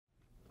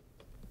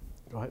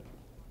Go ahead.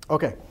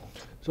 Okay,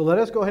 so let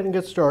us go ahead and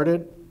get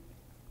started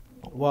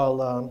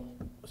while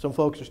some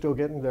folks are still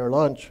getting their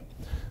lunch.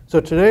 So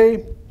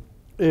today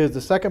is the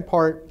second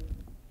part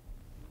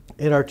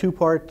in our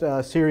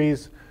two-part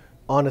series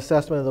on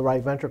assessment of the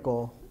right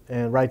ventricle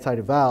and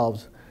right-sided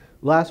valves.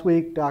 Last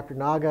week, Dr.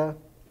 Naga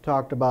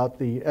talked about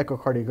the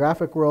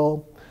echocardiographic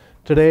role.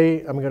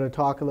 Today, I'm going to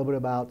talk a little bit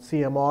about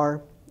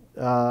CMR,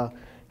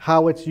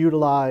 how it's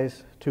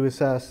utilized to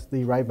assess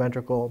the right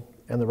ventricle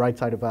and the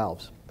right-sided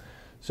valves.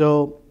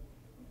 So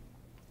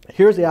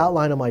here's the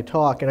outline of my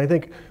talk, and I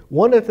think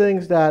one of the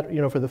things that,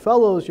 for the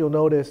fellows you'll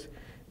notice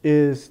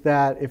is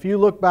that if you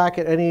look back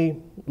at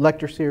any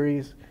lecture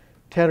series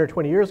 10 or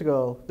 20 years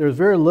ago, there's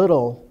very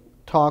little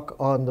talk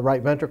on the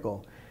right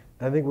ventricle.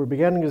 And I think we're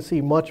beginning to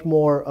see much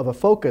more of a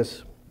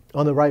focus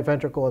on the right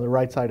ventricle and the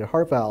right-sided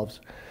heart valves.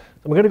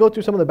 So I'm going to go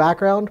through some of the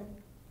background,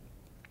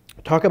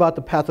 talk about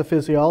the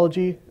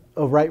pathophysiology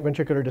of right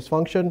ventricular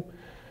dysfunction,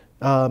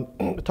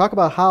 talk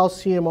about how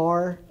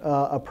CMR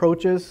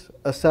approaches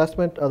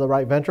assessment of the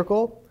right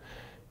ventricle,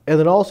 and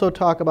then also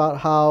talk about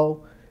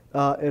how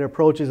it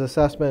approaches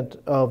assessment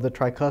of the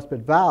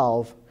tricuspid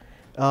valve.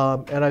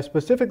 And I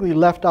specifically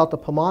left out the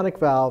pulmonic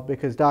valve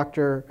because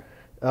Dr.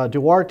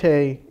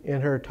 Duarte,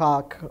 in her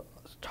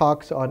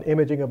talks on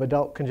imaging of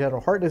adult congenital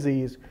heart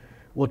disease,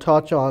 will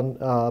touch on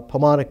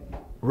pulmonic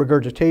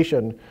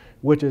regurgitation,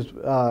 which is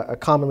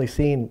commonly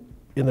seen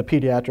in the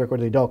pediatric or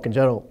the adult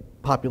congenital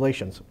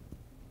populations.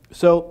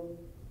 So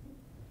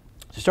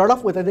to start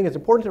off with, I think it's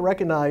important to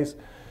recognize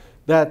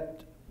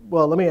that,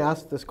 well, let me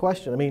ask this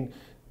question. I mean,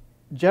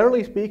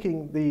 generally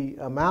speaking,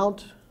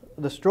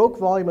 the stroke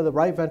volume of the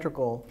right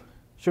ventricle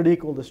should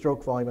equal the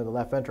stroke volume of the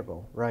left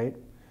ventricle, right?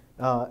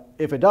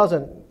 If it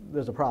doesn't,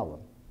 there's a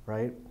problem,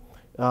 right?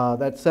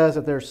 That says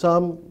that there's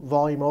some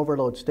volume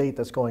overload state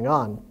that's going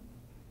on.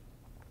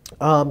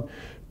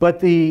 But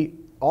the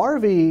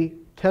RV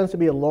tends to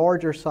be a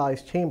larger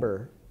size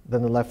chamber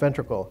than the left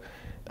ventricle.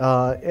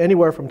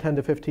 Anywhere from 10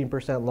 to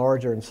 15%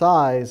 larger in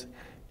size.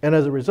 And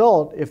as a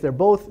result, if they're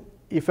both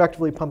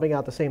effectively pumping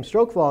out the same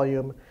stroke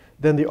volume,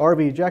 then the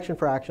RV ejection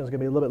fraction is going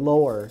to be a little bit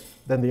lower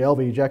than the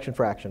LV ejection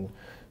fraction.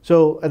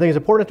 So I think it's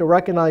important to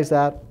recognize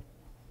that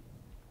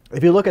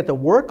if you look at the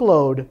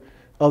workload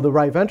of the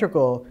right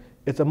ventricle,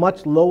 it's a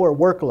much lower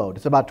workload.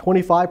 It's about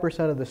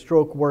 25% of the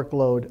stroke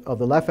workload of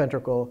the left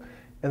ventricle.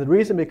 And the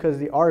reason because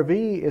the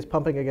RV is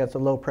pumping against a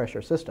low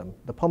pressure system.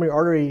 The pulmonary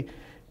artery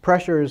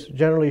pressures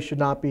generally should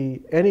not be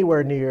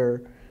anywhere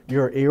near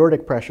your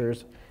aortic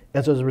pressures.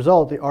 And so as a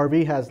result, the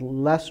RV has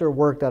lesser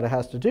work that it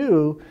has to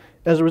do.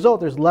 As a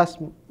result, there's less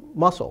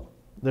muscle.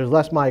 There's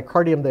less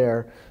myocardium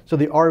there. So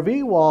the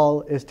RV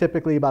wall is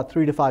typically about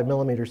 3 to 5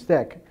 millimeters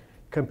thick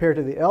compared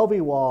to the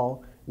LV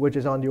wall, which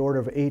is on the order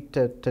of 8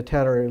 to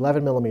 10 or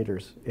 11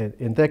 millimeters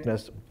in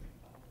thickness.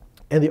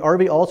 And the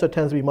RV also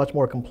tends to be much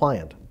more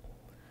compliant.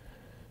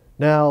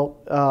 Now,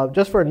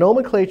 just for a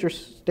nomenclature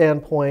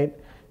standpoint,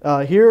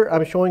 here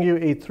I'm showing you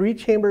a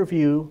 3-chamber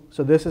view.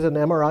 So this is an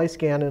MRI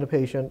scan in a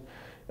patient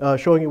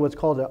showing you what's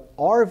called an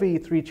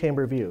RV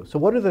 3-chamber view. So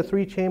what are the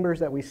 3 chambers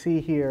that we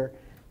see here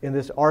in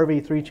this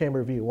RV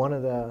 3-chamber view? One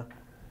of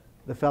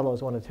the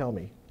fellows want to tell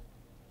me.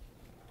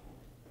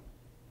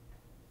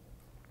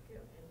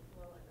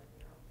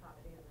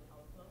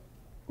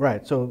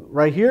 Right, so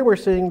right here we're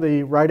seeing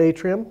the right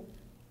atrium,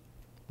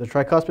 the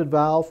tricuspid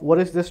valve. What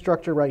is this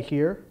structure right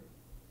here?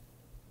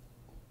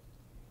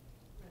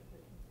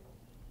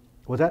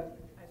 What's that?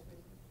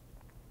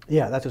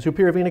 Yeah, that's a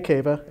superior vena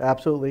cava,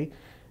 absolutely.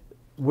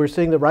 We're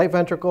seeing the right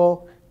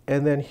ventricle,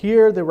 and then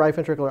here the right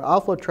ventricular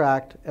outflow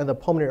tract and the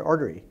pulmonary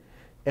artery.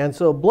 And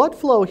so blood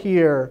flow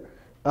here,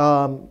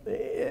 and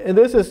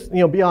this is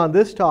beyond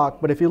this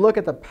talk, but if you look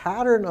at the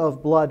pattern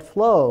of blood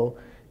flow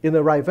in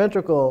the right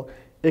ventricle,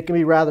 it can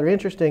be rather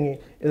interesting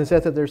in the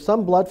sense that there's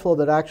some blood flow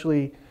that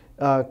actually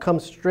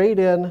comes straight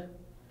in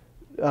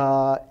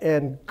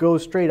and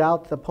goes straight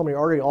out to the pulmonary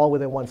artery all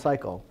within one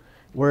cycle.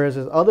 Whereas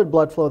there's other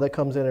blood flow that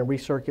comes in and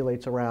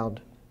recirculates around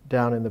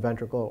down in the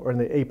ventricle or in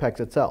the apex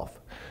itself.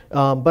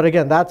 But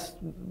again,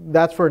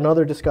 that's for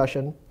another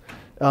discussion.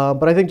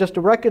 But I think just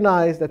to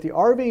recognize that the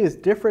RV is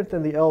different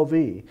than the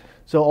LV.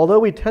 So although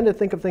we tend to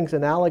think of things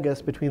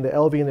analogous between the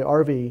LV and the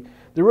RV,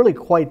 they're really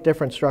quite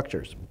different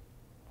structures.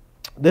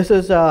 This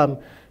is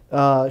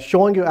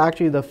showing you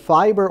actually the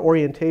fiber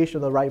orientation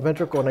of the right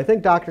ventricle. And I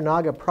think Dr.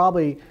 Naga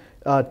probably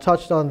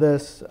touched on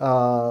this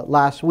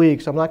last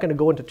week, so I'm not going to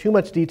go into too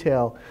much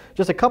detail.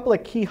 Just a couple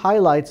of key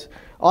highlights.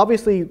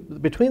 Obviously,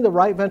 between the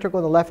right ventricle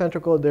and the left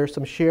ventricle, there's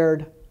some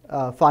shared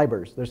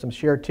fibers. There's some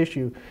shared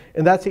tissue,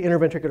 and that's the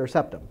interventricular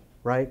septum,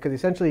 right? Because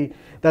essentially,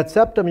 that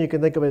septum you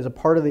can think of as a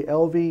part of the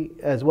LV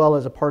as well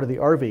as a part of the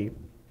RV.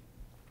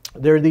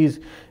 There are these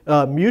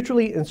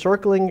mutually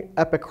encircling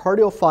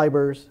epicardial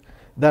fibers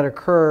that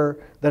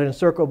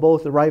encircle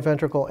both the right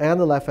ventricle and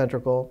the left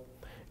ventricle.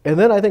 And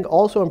then I think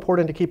also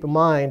important to keep in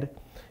mind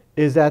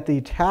is that the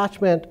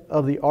attachment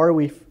of the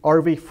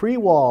RV free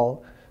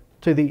wall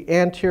to the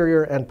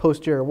anterior and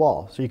posterior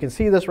wall. So you can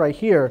see this right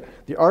here.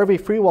 The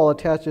RV free wall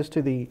attaches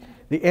to the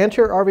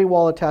anterior RV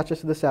wall attaches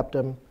to the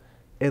septum,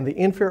 and the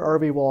inferior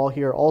RV wall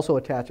here also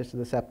attaches to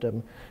the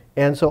septum.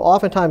 And so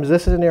oftentimes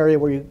this is an area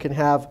where you can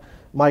have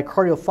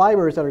myocardial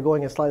fibers that are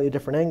going at slightly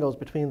different angles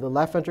between the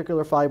left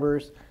ventricular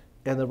fibers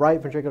and the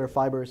right ventricular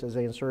fibers as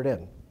they insert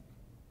in.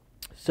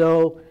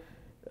 So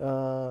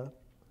the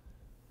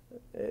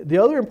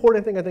other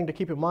important thing I think to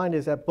keep in mind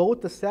is that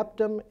both the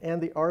septum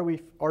and the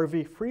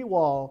RV free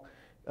wall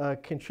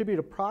contribute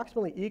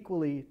approximately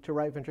equally to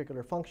right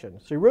ventricular function.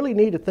 So you really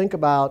need to think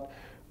about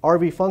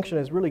RV function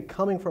as really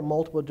coming from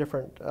multiple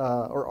different,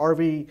 or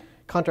RV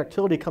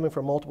contractility coming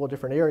from multiple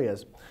different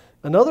areas.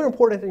 Another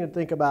important thing to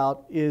think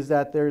about is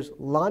that there's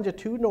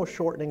longitudinal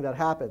shortening that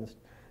happens,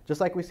 just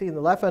like we see in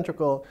the left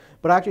ventricle,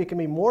 but actually it can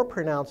be more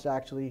pronounced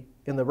actually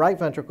in the right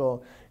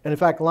ventricle. And in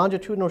fact,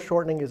 longitudinal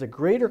shortening is a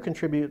greater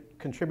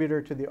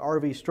contributor to the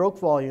RV stroke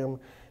volume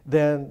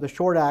than the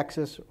short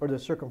axis or the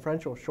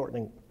circumferential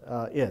shortening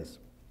is.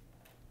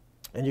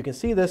 And you can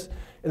see this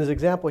in this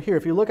example here.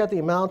 If you look at the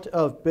amount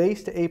of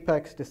base to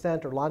apex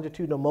descent or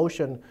longitudinal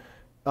motion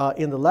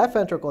in the left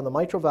ventricle in the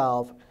mitral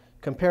valve,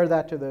 compare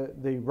that to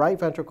the right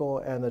ventricle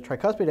and the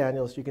tricuspid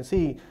annulus, you can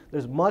see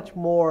there's much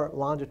more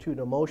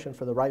longitudinal motion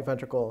for the right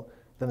ventricle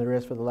than there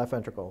is for the left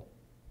ventricle.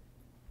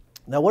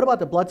 Now, what about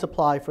the blood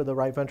supply for the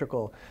right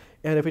ventricle?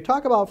 And if we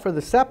talk about for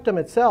the septum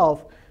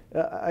itself,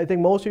 I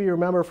think most of you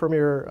remember from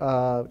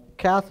your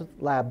cath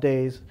lab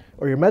days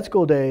or your med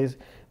school days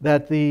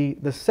that the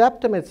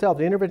septum itself,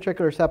 the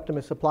interventricular septum,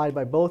 is supplied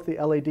by both the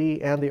LAD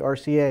and the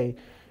RCA,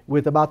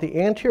 with about the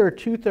anterior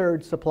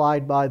 2/3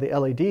 supplied by the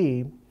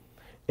LAD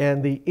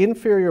and the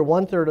inferior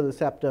 1/3 of the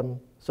septum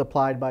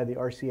supplied by the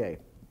RCA.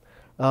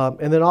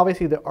 And then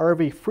obviously the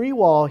RV free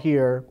wall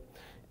here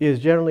is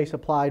generally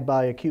supplied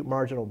by acute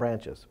marginal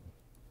branches.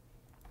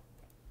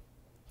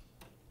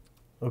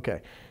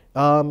 Okay.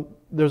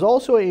 There's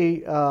also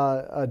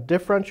a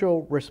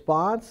differential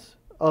response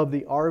of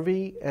the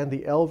RV and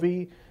the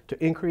LV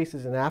to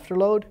increases in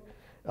afterload.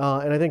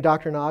 And I think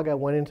Dr. Naga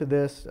went into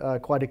this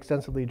quite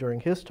extensively during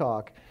his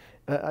talk.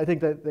 I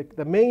think that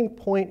the main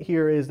point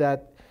here is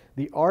that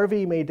the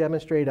RV may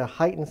demonstrate a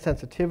heightened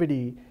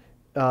sensitivity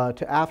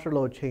to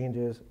afterload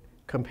changes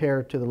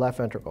compared to the left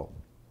ventricle.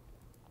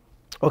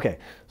 Okay,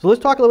 so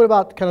let's talk a little bit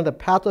about kind of the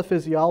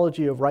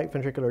pathophysiology of right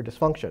ventricular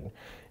dysfunction.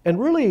 And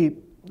really,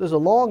 there's a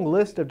long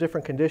list of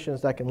different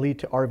conditions that can lead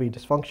to RV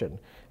dysfunction,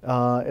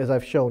 as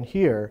I've shown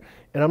here.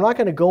 And I'm not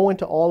going to go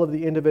into all of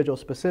the individual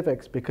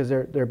specifics because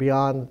they're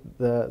beyond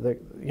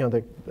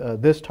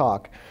this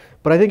talk.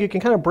 But I think you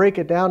can kind of break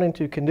it down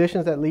into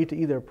conditions that lead to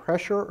either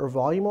pressure or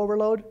volume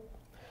overload,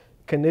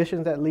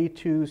 conditions that lead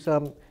to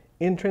some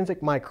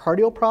intrinsic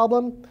myocardial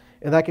problem,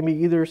 and that can be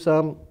either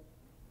some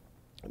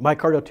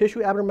myocardial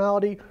tissue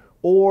abnormality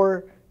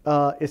or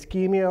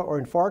ischemia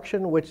or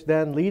infarction, which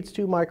then leads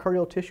to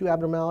myocardial tissue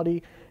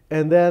abnormality,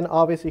 and then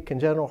obviously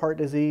congenital heart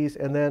disease,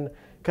 and then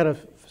kind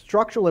of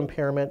structural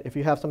impairment if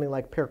you have something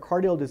like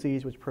pericardial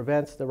disease, which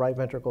prevents the right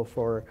ventricle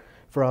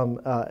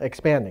from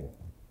expanding.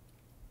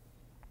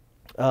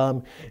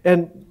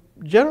 And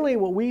generally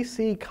what we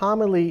see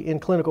commonly in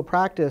clinical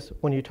practice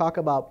when you talk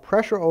about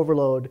pressure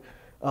overload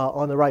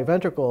on the right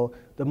ventricle,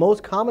 the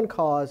most common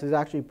cause is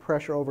actually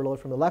pressure overload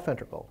from the left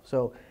ventricle.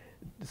 So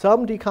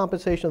some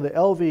decompensation of the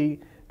LV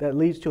that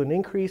leads to an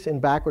increase in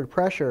backward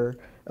pressure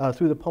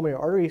through the pulmonary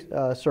artery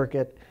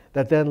circuit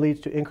that then leads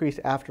to increased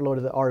afterload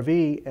of the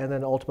RV and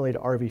then ultimately to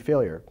RV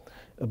failure.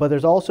 But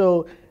there's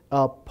also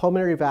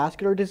pulmonary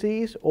vascular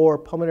disease or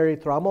pulmonary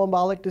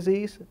thromboembolic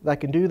disease that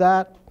can do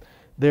that.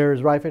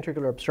 There's right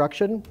ventricular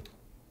obstruction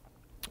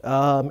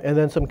and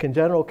then some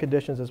congenital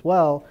conditions as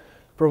well.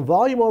 From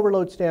volume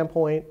overload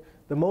standpoint,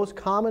 the most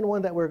common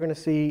one that we're going to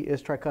see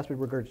is tricuspid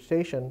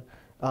regurgitation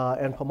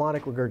and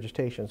pulmonic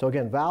regurgitation. So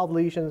again, valve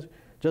lesions,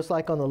 just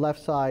like on the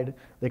left side,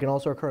 they can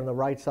also occur on the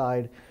right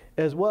side,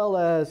 as well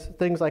as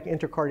things like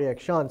intracardiac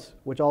shunts,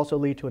 which also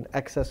lead to an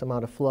excess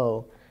amount of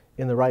flow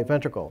in the right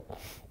ventricle.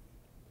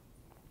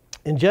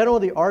 In general,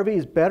 the RV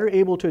is better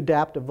able to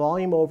adapt to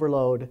volume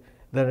overload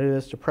than it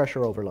is to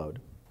pressure overload.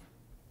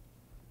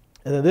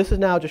 And then this is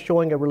now just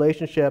showing a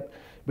relationship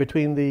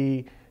between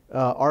the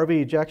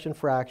RV ejection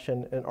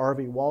fraction and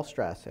RV wall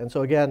stress. And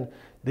so again,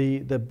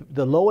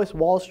 the lowest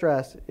wall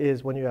stress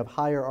is when you have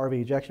higher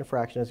RV ejection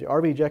fraction. As the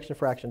RV ejection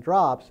fraction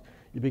drops,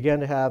 you begin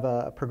to have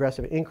a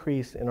progressive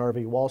increase in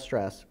RV wall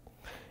stress.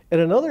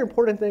 And another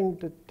important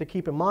thing to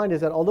keep in mind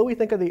is that although we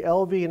think of the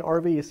LV and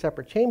RV as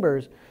separate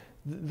chambers,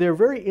 they're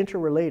very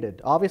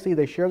interrelated. Obviously,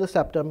 they share the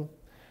septum,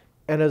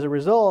 and as a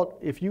result,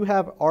 if you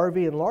have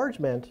RV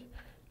enlargement,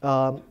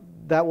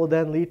 that will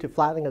then lead to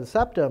flattening of the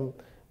septum.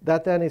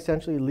 That then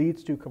essentially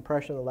leads to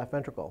compression of the left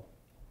ventricle.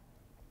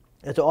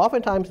 And so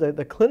oftentimes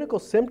the clinical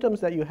symptoms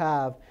that you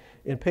have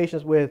in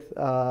patients with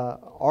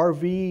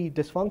RV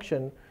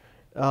dysfunction,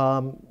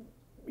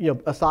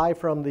 aside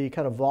from the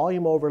kind of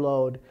volume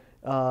overload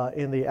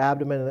in the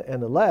abdomen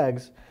and the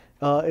legs,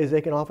 is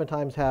they can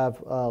oftentimes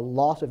have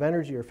loss of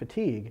energy or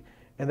fatigue.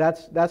 And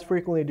that's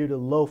frequently due to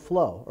low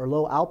flow or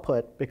low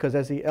output, because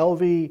as the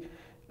LV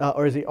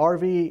or as the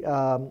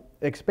RV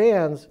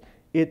expands,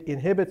 it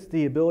inhibits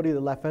the ability of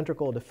the left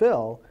ventricle to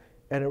fill,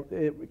 and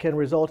it can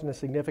result in a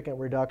significant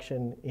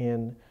reduction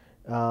in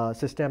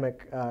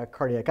systemic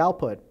cardiac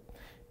output.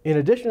 In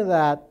addition to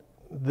that,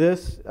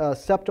 this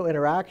septal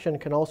interaction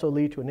can also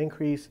lead to an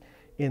increase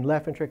in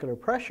left ventricular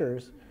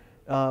pressures,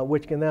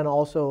 which can then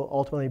also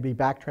ultimately be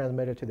back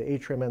transmitted to the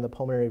atrium and the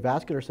pulmonary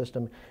vascular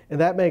system. And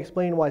that may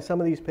explain why some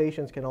of these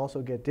patients can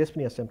also get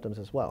dyspnea symptoms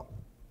as well.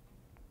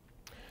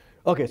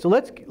 Okay, so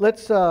let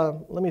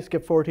me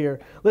skip forward here.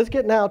 Let's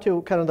get now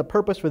to kind of the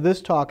purpose for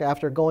this talk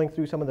after going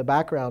through some of the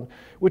background,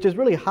 which is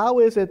really how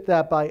is it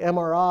that by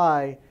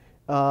MRI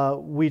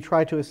we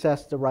try to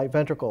assess the right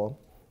ventricle,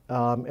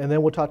 and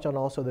then we'll touch on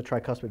also the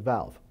tricuspid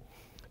valve.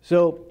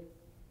 So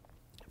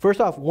first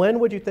off, when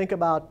would you think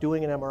about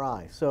doing an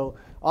MRI? So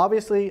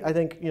obviously, I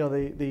think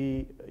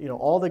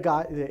all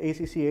the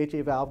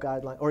ACC/AHA valve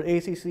guidelines or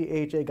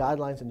ACC/AHA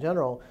guidelines in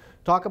general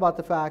talk about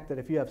the fact that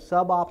if you have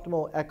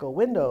suboptimal echo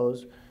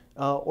windows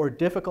or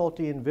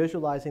difficulty in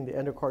visualizing the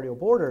endocardial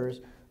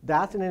borders,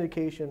 that's an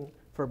indication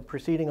for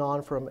proceeding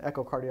on from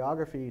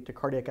echocardiography to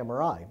cardiac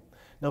MRI.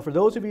 Now, for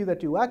those of you that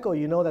do echo,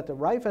 you know that the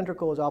right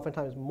ventricle is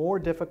oftentimes more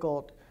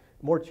difficult,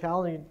 more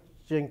challenging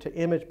to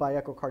image by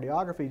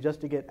echocardiography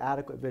just to get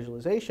adequate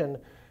visualization.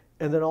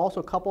 And then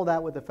also couple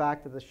that with the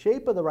fact that the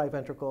shape of the right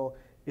ventricle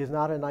is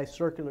not a nice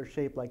circular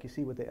shape like you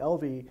see with the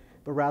LV,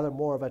 but rather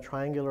more of a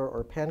triangular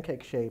or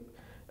pancake shape.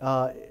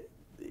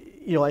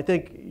 I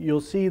think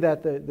you'll see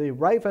that the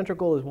right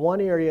ventricle is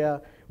one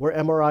area where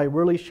MRI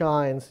really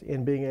shines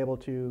in being able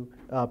to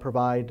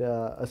provide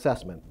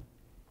assessment.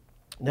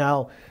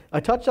 Now, I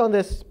touched on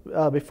this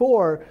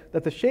before,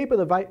 that the shape of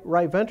the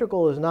right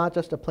ventricle is not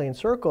just a plain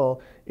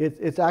circle,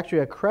 it's actually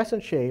a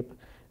crescent shape,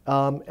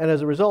 and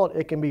as a result,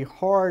 it can be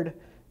hard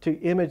to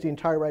image the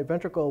entire right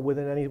ventricle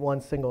within any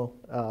one single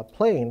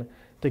plane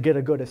to get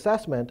a good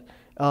assessment.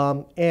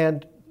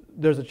 And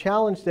there's a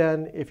challenge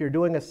then if you're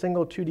doing a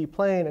single 2D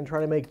plane and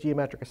trying to make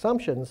geometric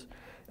assumptions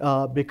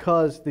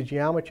because the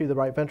geometry of the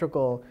right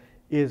ventricle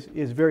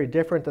is very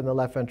different than the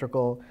left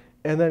ventricle.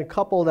 And then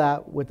couple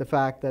that with the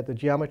fact that the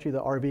geometry of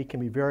the RV can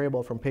be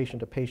variable from patient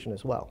to patient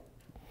as well.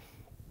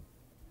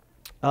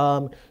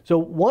 So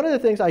one of the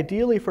things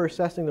ideally for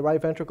assessing the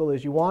right ventricle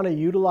is you want to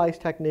utilize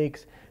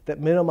techniques that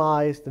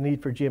minimize the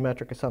need for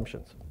geometric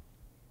assumptions.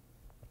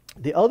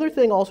 The other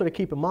thing also to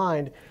keep in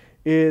mind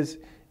is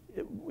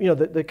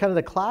the kind of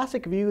the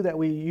classic view that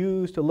we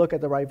use to look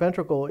at the right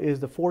ventricle is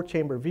the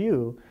four-chamber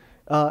view.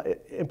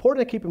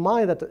 Important to keep in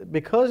mind that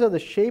because of the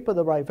shape of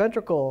the right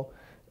ventricle,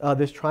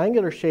 this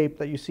triangular shape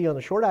that you see on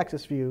the short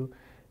axis view,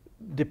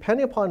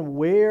 depending upon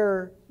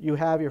where you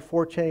have your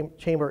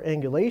four-chamber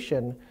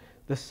angulation,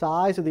 the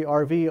size of the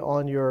RV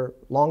on your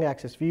long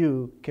axis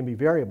view can be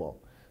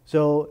variable.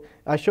 So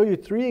I show you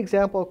 3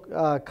 example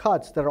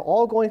cuts that are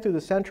all going through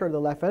the center of the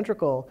left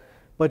ventricle,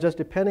 but just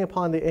depending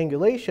upon the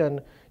angulation,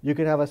 you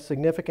can have a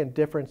significant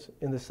difference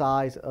in the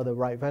size of the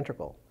right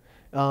ventricle.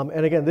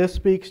 And again, this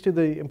speaks to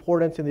the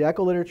importance in the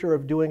echo literature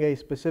of doing a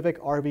specific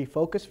RV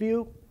focus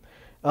view.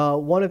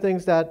 One of the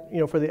things that,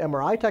 for the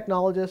MRI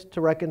technologist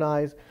to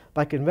recognize,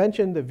 by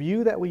convention, the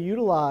view that we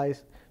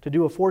utilize to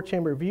do a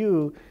four-chamber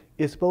view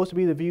is supposed to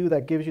be the view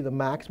that gives you the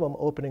maximum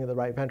opening of the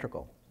right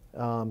ventricle.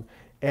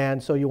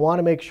 And so you want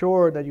to make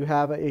sure that you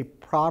have a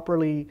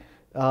properly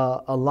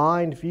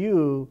aligned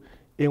view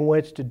in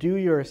which to do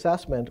your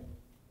assessment.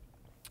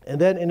 And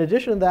then in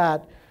addition to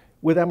that,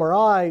 with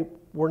MRI,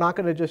 we're not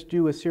going to just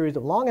do a series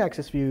of long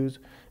axis views,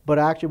 but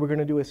actually we're going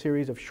to do a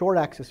series of short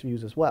axis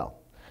views as well.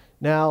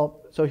 Now,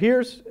 so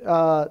here's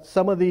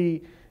some of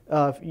the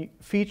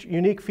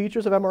unique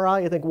features of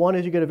MRI. I think one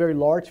is you get a very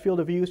large field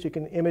of view, so you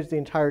can image the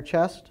entire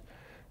chest.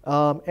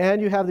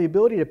 And you have the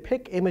ability to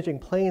pick imaging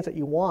planes that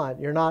you want.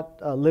 You're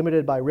not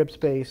limited by rib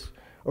space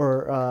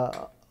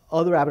or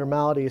other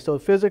abnormalities. So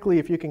physically,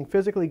 if you can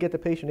physically get the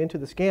patient into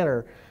the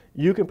scanner,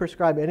 you can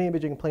prescribe any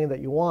imaging plane that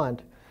you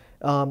want.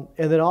 And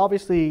then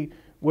obviously,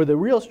 where the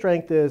real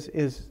strength is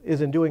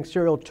in doing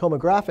serial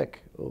tomographic.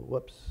 Oh,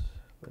 whoops.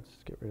 Let's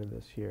get rid of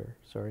this here.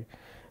 Sorry.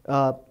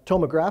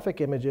 Tomographic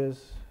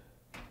images,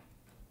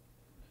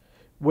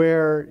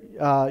 where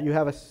you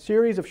have a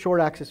series of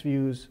short axis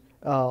views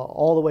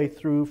all the way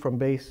through from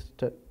base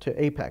to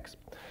apex.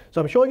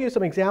 So I'm showing you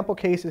some example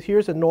cases.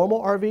 Here's a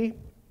normal RV.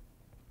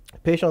 The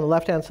patient on the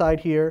left-hand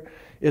side here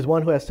is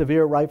one who has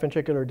severe right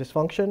ventricular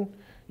dysfunction.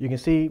 You can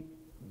see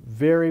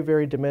very,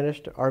 very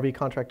diminished RV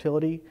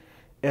contractility.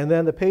 And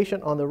then the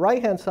patient on the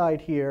right-hand side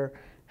here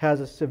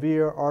has a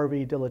severe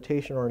RV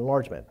dilatation or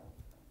enlargement.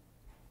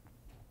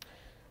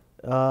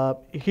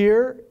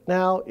 Here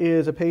now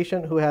is a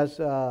patient who has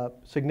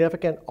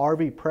significant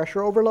RV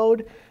pressure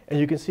overload, and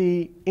you can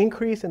see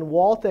increase in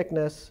wall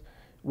thickness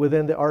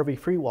within the RV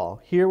free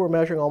wall. Here we're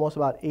measuring almost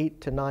about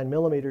 8 to 9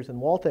 millimeters in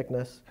wall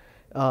thickness,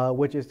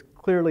 which is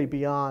clearly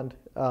beyond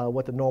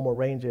what the normal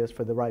range is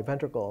for the right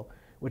ventricle,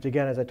 which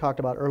again, as I talked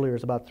about earlier,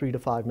 is about 3 to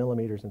 5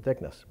 millimeters in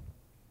thickness.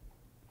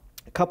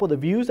 A couple of the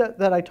views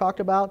that I talked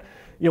about,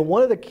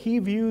 one of the key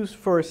views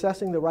for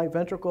assessing the right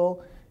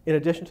ventricle, in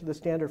addition to the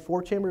standard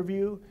four-chamber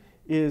view,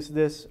 is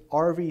this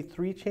RV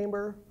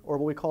three-chamber, or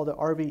what we call the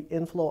RV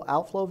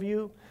inflow-outflow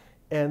view.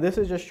 And this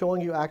is just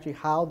showing you actually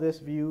how this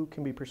view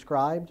can be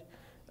prescribed.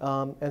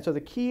 And so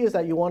the key is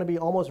that you want to be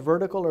almost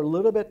vertical or a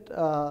little bit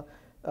to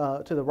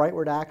the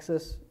rightward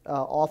axis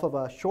off of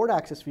a short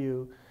axis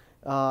view.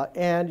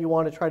 And you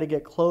want to try to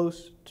get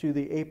close to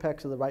the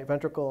apex of the right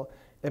ventricle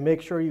and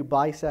make sure you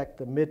bisect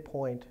the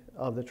midpoint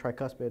of the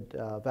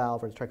tricuspid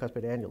valve or the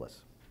tricuspid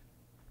annulus.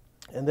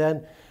 And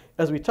then,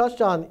 as we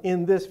touched on,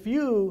 in this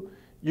view,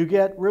 you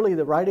get really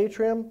the right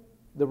atrium,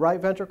 the right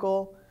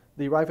ventricle,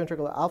 the right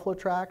ventricular outflow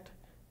tract,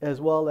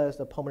 as well as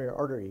the pulmonary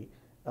artery.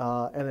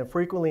 And then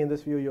frequently in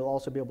this view, you'll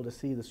also be able to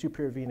see the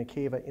superior vena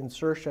cava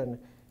insertion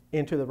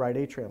into the right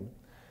atrium.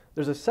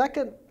 There's a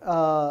second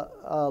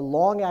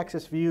long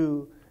axis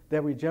view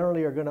that we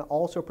generally are going to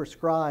also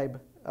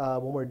prescribe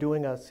when we're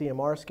doing a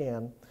CMR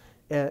scan.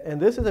 And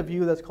this is a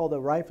view that's called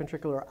the right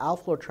ventricular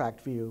outflow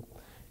tract view.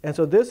 And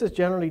so this is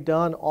generally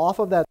done off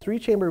of that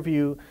three-chamber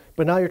view,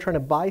 but now you're trying to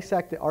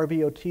bisect the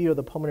RVOT or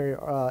the pulmonary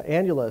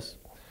annulus,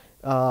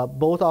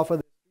 both off of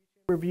the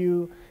three-chamber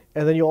view,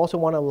 and then you also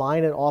want to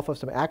line it off of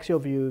some axial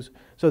views.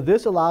 So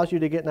this allows you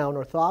to get now an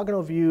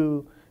orthogonal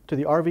view to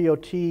the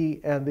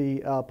RVOT and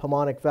the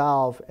pulmonic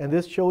valve, and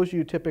this shows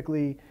you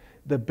typically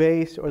the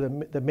base or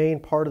the main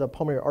part of the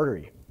pulmonary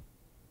artery.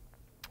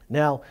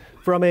 Now,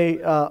 from a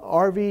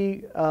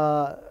RV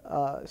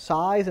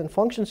size and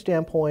function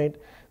standpoint,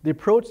 the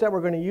approach that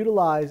we're going to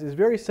utilize is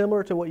very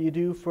similar to what you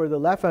do for the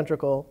left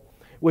ventricle,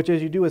 which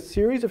is you do a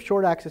series of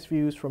short axis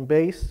views from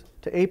base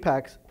to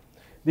apex.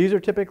 These are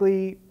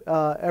typically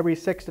every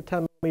 6 to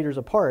 10 millimeters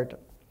apart.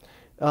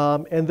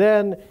 And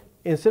then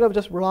instead of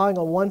just relying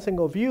on one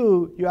single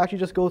view, you actually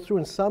just go through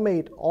and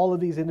summate all of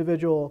these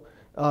individual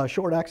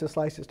short axis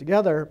slices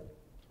together.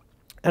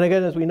 And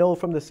again, as we know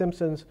from the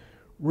Simpson's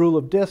rule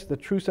of disc, the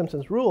true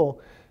Simpson's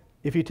rule,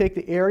 if you take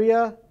the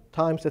area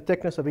times the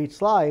thickness of each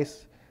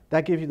slice,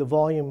 that gives you the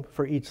volume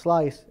for each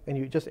slice, and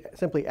you just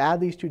simply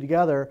add these two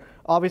together.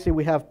 Obviously,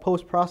 we have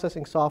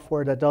post-processing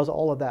software that does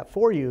all of that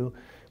for you,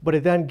 but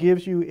it then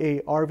gives you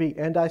a RV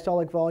end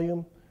diastolic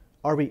volume,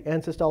 RV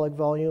end systolic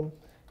volume,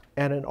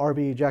 and an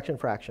RV ejection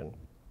fraction.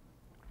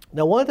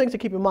 Now, one of the things to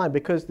keep in mind,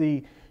 because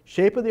the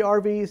shape of the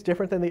RV is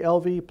different than the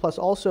LV, plus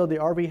also the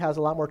RV has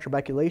a lot more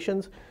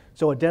trabeculations,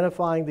 so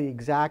identifying the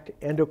exact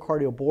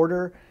endocardial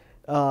border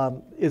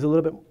is a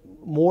little bit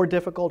more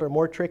difficult or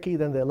more tricky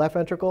than the left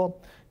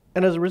ventricle.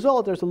 And as a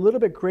result, there's a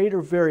little bit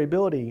greater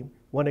variability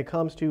when it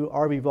comes to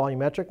RV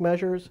volumetric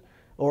measures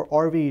or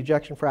RV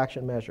ejection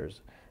fraction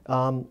measures.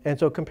 And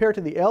so compared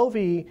to the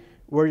LV,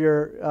 where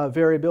your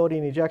variability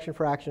in ejection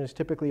fraction is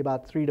typically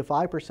about 3 to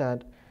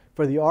 5%,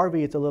 for the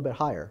RV, it's a little bit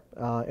higher.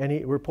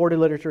 Any reported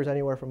literature is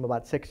anywhere from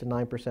about 6 to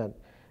 9%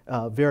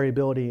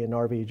 variability in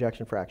RV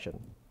ejection fraction.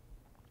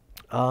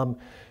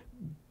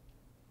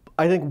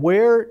 I think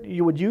where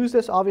you would use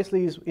this,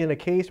 obviously, is in a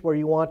case where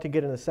you want to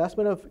get an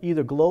assessment of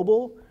either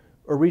global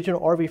or regional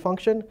RV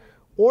function,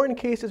 or in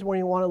cases where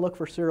you want to look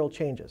for serial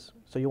changes.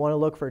 So you want to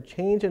look for a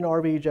change in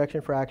RV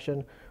ejection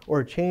fraction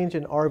or a change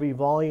in RV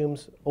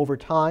volumes over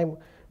time,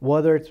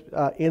 whether it's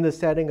in the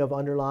setting of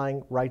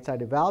underlying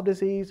right-sided valve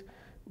disease,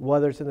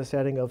 whether it's in the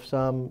setting of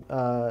some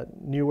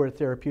newer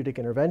therapeutic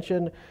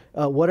intervention,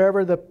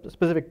 whatever the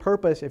specific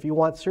purpose. If you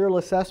want serial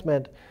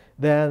assessment,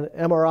 then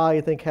MRI,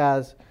 I think,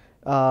 has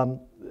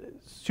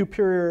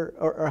superior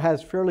or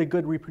has fairly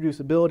good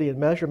reproducibility and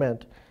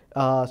measurement,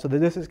 so that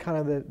this is kind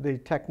of the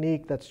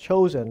technique that's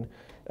chosen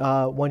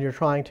when you're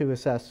trying to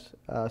assess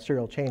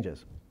serial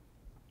changes.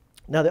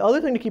 Now, the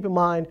other thing to keep in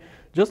mind,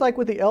 just like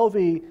with the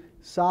LV,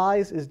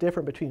 size is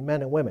different between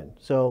men and women.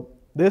 So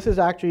this is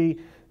actually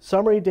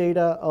summary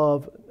data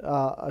of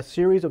a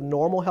series of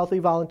normal healthy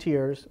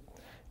volunteers.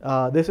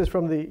 This is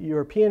from the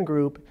European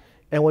group,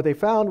 and what they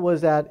found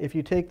was that if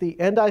you take the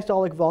end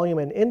diastolic volume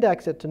and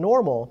index it to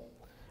normal,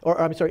 or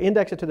I'm sorry,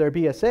 index it to their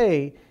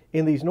BSA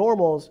in these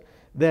normals,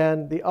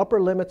 then the upper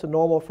limits of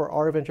normal for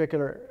right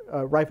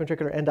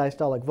ventricular end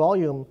diastolic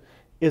volume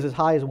is as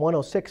high as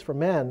 106 for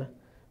men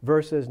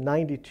versus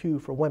 92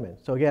 for women.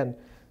 So again,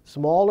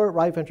 smaller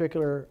right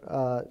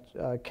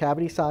ventricular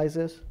cavity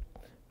sizes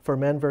for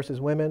men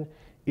versus women.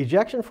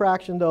 Ejection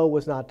fraction, though,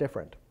 was not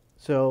different.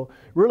 So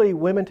really,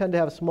 women tend to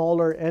have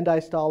smaller end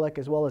diastolic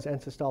as well as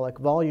end systolic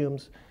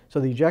volumes, so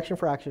the ejection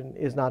fraction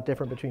is not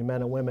different between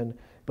men and women,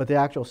 but the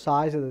actual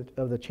size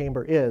of the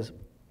chamber is.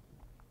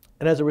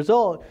 And as a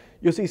result,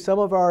 you'll see some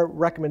of our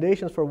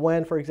recommendations for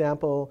when, for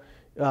example,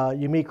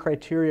 you meet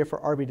criteria for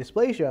RV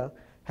dysplasia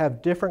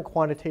have different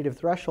quantitative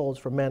thresholds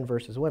for men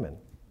versus women.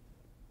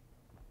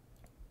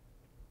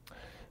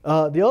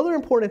 The other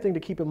important thing to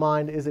keep in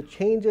mind is it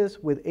changes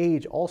with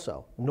age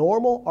also.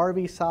 Normal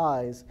RV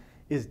size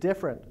is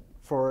different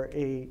for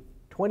a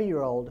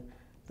 20-year-old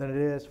than it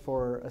is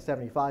for a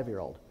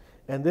 75-year-old.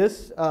 And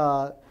this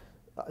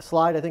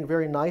slide, I think,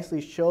 very nicely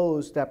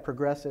shows that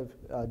progressive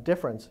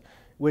difference,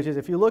 which is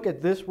if you look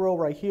at this row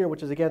right here,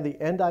 which is again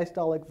the end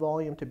diastolic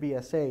volume to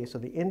BSA, so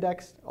the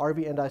indexed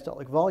RV end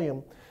diastolic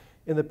volume,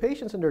 in the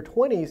patients in their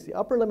 20s, the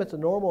upper limits of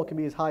normal can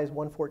be as high as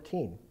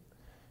 114.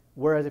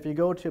 Whereas if you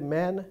go to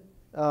men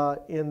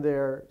in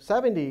their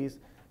 70s,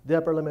 the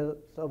upper limit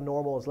of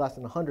normal is less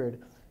than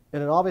 100.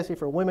 And then obviously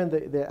for women,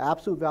 the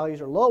absolute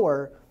values are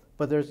lower,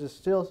 but there's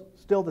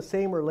still the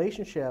same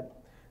relationship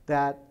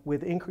that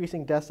with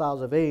increasing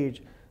deciles of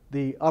age,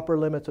 the upper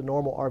limits of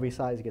normal RV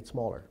size get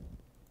smaller.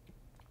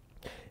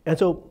 And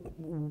so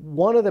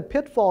one of the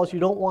pitfalls you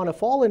don't want to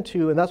fall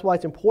into, and that's why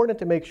it's important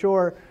to make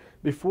sure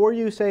before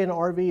you say an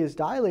RV is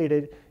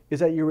dilated, is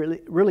that you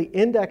really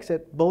index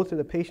it both to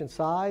the patient's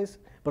size,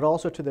 but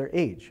also to their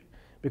age.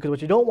 Because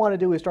what you don't want to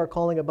do is start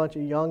calling a bunch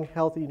of young,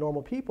 healthy,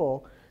 normal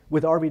people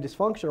with RV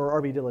dysfunction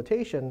or RV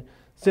dilatation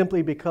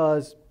simply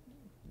because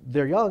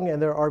they're young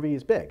and their RV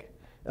is big.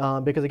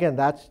 Because again,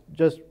 that's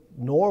just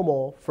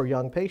normal for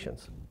young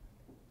patients.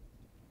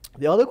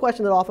 The other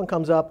question that often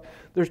comes up,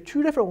 there's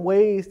two different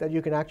ways that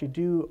you can actually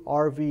do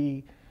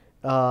RV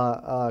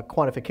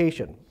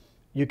quantification.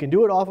 You can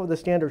do it off of the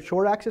standard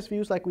short axis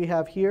views like we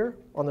have here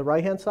on the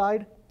right hand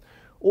side,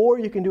 or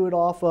you can do it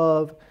off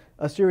of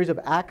a series of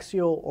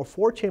axial or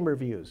four-chamber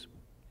views.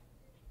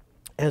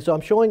 And so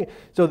I'm showing,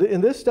 in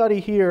this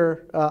study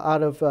here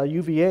out of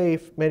UVA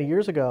many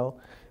years ago,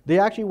 they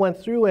actually went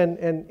through and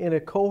in a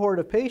cohort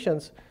of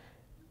patients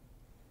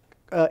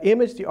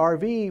imaged the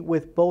RV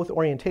with both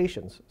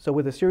orientations. So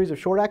with a series of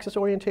short axis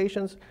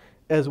orientations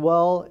as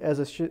well as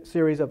a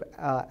series of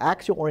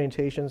axial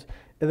orientations,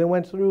 and then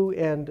went through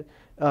and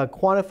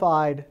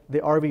quantified the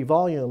RV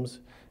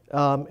volumes.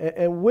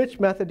 And which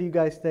method do you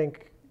guys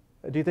think,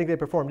 do you think they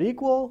performed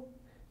equal?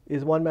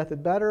 Is one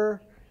method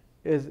better?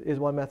 Is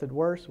one method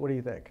worse? What do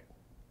you think?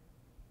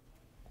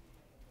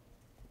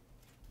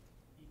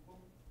 Equal.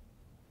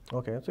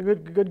 Okay, that's a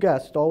good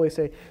guess to always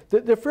say.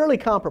 They're fairly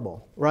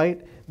comparable,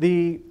 right?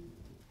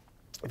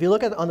 If you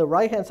look at on the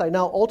right-hand side,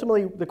 now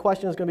ultimately the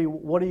question is going to be,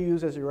 what do you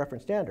use as your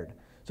reference standard?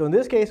 So in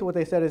this case, what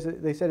they said is,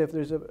 they said if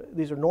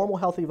these are normal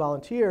healthy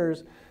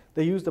volunteers,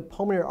 they use the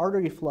pulmonary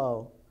artery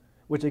flow,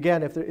 which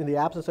again, if they're in the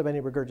absence of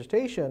any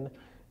regurgitation,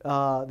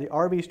 the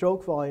RV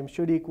stroke volume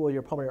should equal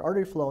your pulmonary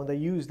artery flow, and they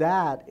use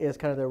that as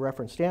kind of their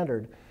reference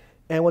standard.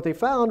 And what they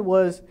found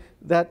was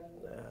that,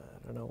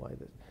 I don't know why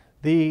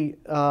this,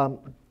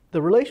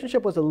 the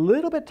relationship was a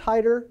little bit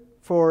tighter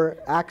for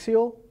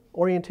axial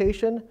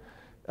orientation,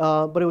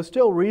 but it was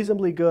still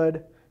reasonably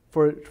good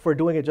for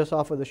doing it just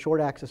off of the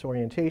short axis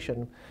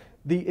orientation.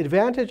 The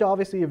advantage,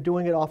 obviously, of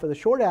doing it off of the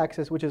short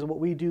axis, which is what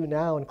we do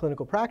now in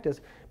clinical practice,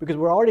 because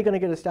we're already going to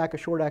get a stack of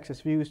short axis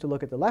views to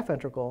look at the left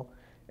ventricle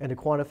and to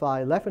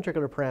quantify left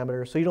ventricular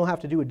parameters, so you don't have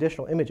to do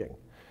additional imaging,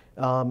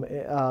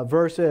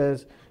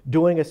 versus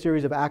doing a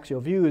series of axial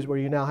views where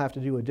you now have to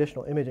do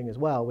additional imaging as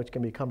well, which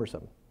can be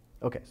cumbersome.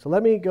 Okay, so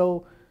let me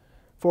go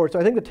forward. So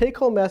I think the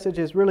take-home message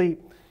is really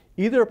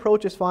either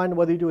approach is fine,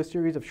 whether you do a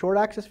series of short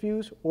axis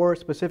views or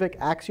specific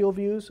axial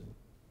views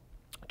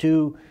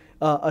to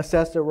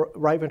assess the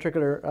right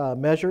ventricular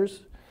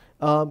measures,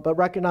 but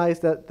recognize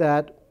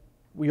that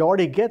we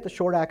already get the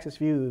short axis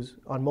views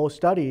on most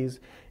studies,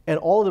 and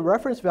all the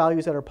reference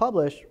values that are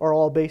published are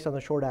all based on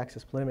the short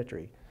axis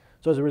planimetry.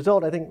 So as a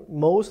result, I think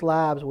most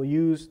labs will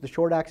use the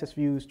short axis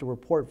views to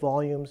report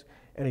volumes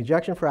and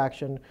ejection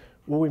fraction.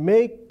 Where we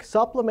may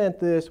supplement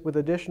this with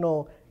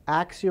additional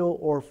axial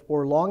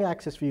or long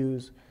axis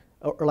views,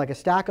 or like a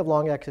stack of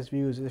long axis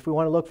views, if we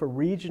want to look for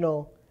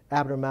regional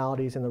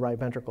abnormalities in the right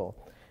ventricle.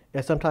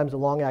 And sometimes the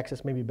long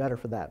axis may be better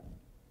for that.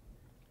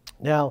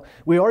 Now,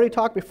 we already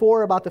talked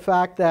before about the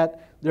fact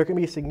that there can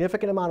be a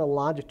significant amount of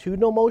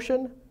longitudinal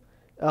motion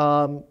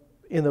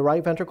in the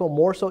right ventricle,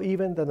 more so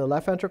even than the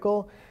left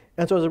ventricle.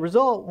 And so as a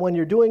result, when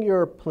you're doing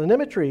your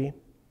planimetry,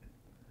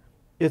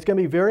 it's going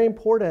to be very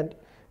important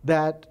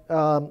that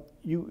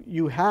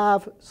you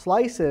have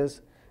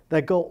slices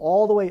that go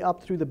all the way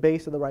up through the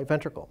base of the right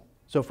ventricle.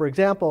 So for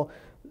example,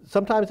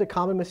 sometimes a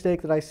common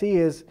mistake that I see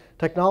is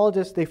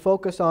technologists, they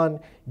focus on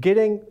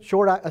getting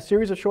a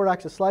series of short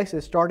axis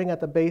slices starting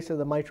at the base of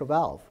the mitral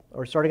valve,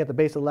 or starting at the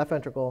base of the left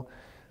ventricle.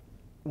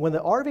 When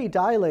the RV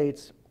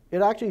dilates,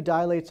 it actually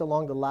dilates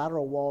along the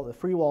lateral wall, the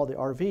free wall of the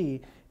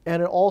RV,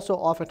 and it also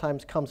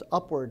oftentimes comes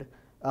upward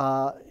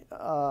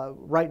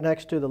right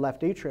next to the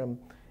left atrium.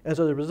 And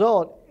so the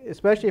result,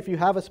 especially if you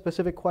have a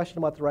specific question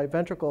about the right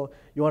ventricle,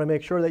 you want to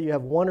make sure that you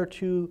have one or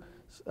two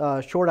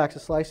short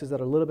axis slices that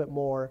are a little bit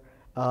more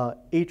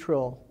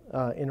atrial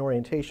in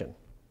orientation.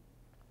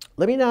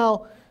 Let me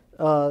now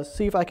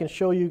see if I can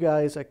show you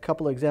guys a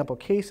couple of example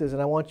cases,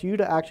 and I want you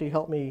to actually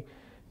help me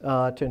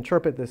to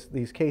interpret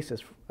these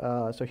cases.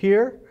 So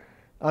here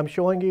I'm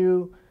showing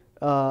you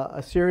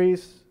a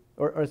series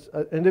or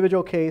an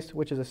individual case,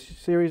 which is a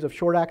series of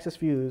short axis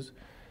views.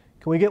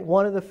 Can we get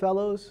one of the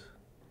fellows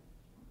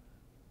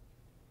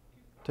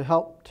to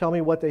help tell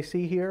me what they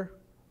see here?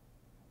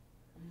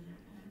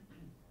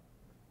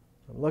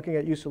 I'm looking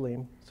at you,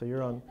 Salim, so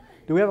you're on.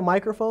 Do we have a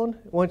microphone?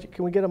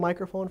 Can we get a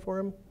microphone for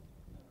him?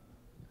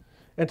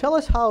 And tell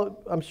us how,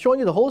 I'm showing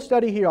you the whole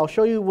study here. I'll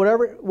show you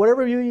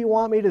whatever view you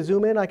want me to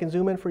zoom in, I can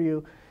zoom in for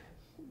you.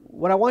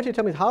 What I want you to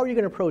tell me is, how are you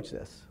going to approach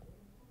this?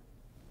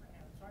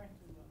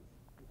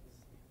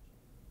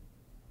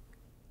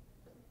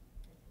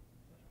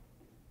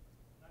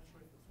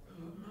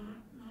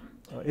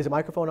 Is the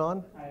microphone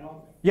on? I don't.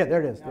 Yeah,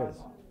 there it is. There it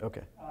is.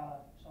 Okay.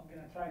 So I'm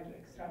going to try to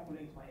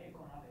extrapolate my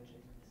echo knowledge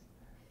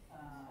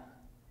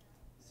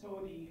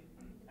So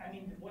I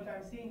mean, what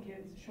I'm seeing here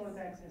is short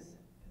axis,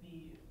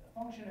 the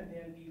function of the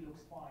LV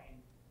looks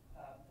fine.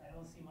 I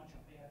don't see much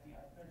of ARV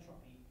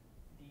hypertrophy.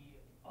 The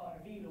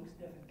RV looks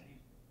definitely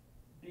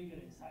bigger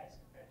in size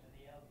compared to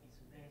the LV,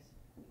 so there's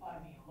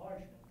RV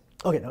enlargement.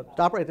 Okay, now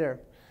stop right there.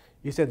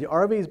 You said the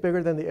RV is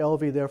bigger than the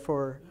LV,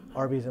 therefore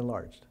RV is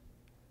enlarged.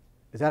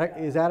 Is that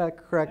a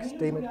correct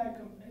statement?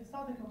 It's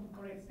not a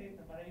correct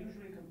statement, but I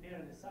usually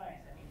compare the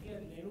size. I mean,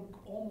 here they look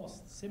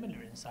almost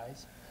similar in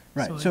size.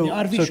 Right. So, the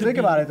RV so should think be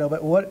about it though.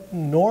 But what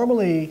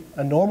normally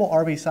a normal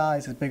RV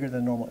size is bigger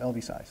than normal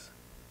LV size.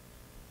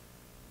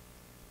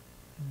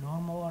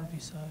 normal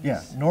RV size.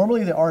 Yeah.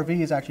 Normally the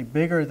RV is actually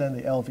bigger than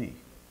the LV,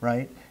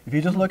 right? If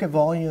you just look at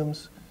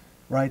volumes,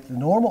 right, the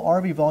normal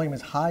RV volume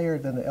is higher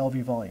than the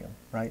LV volume,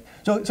 right?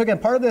 So again,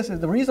 part of this is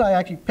the reason I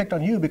actually picked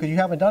on you because you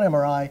haven't done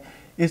MRI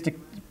is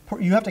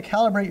you have to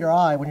calibrate your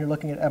eye when you're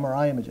looking at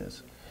MRI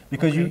images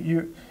because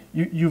Okay.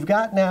 you've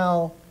got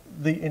now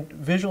the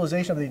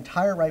visualization of the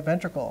entire right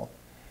ventricle,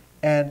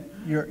 and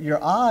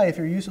your eye, if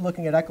you're used to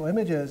looking at echo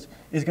images,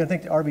 is going to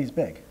think the RV is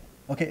big.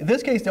 Okay, in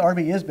this case, the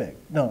RV is big.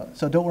 No,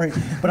 so don't worry.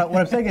 But what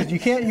I'm saying is you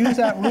can't use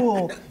that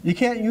rule. You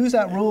can't use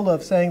that rule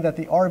of saying that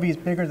the RV is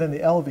bigger than the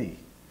LV,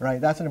 right?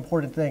 That's an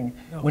important thing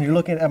when you're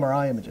looking at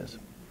MRI images.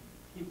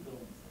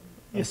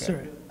 Yes,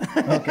 Okay. sir.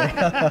 Okay.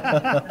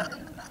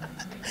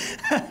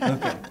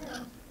 Okay.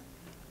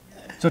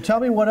 So tell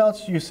me what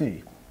else you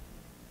see.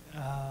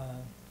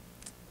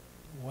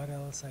 What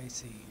else I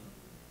see?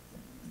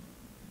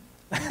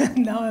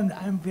 Now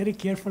I'm very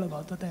careful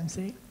about what I'm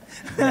saying.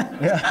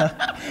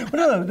 Yeah.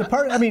 Well, no, the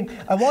part, I mean,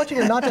 I want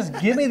you to not just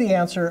give me the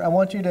answer, I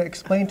want you to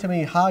explain to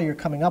me how you're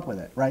coming up with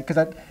it, right?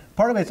 Because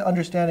part of it's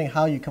understanding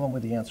how you come up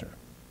with the answer.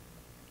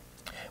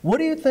 What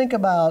do you think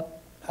about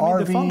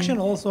RV the function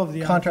also of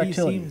the RV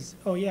contractility? seems,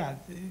 oh yeah,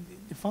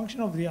 the function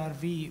of the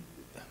RV,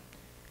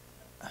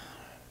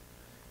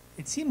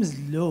 it seems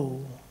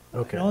low.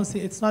 Okay. I don't see,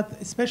 it's not,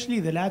 especially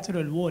the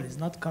lateral wall is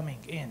not coming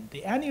in.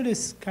 The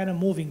annulus kind of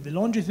moving. The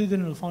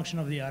longitudinal function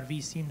of the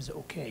RV seems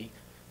okay,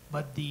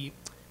 but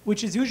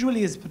which is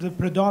usually is the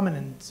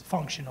predominant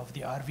function of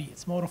the RV.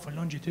 It's more of a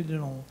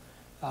longitudinal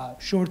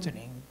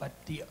shortening, but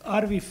the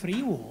RV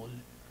free wall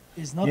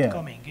is not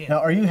coming in. Now,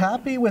 are you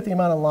happy with the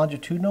amount of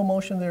longitudinal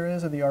motion there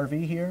is of the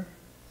RV here?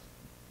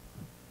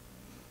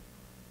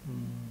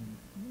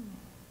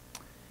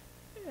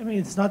 I mean,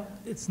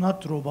 it's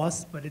not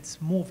robust, but it's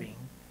moving.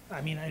 I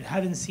mean, I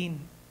haven't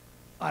seen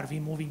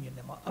RV moving in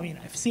them. I mean,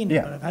 I've seen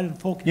it, but I haven't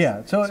focused.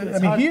 Yeah, so it's I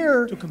mean, hard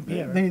here, to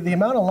compare. the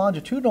amount of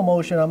longitudinal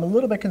motion I'm a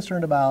little bit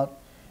concerned about.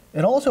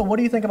 And also, what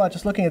do you think about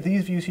just looking at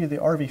these views here, the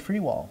RV free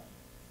wall?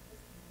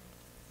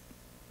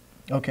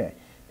 Okay,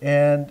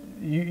 and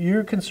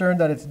you're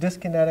concerned that it's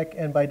dyskinetic,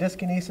 and by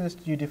dyskinesis,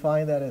 do you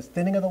define that as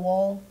thinning of the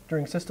wall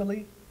during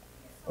systole?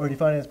 Or do you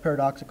define it as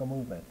paradoxical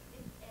movement?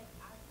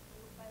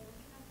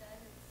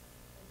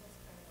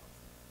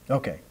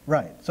 Okay,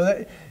 right. So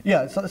that,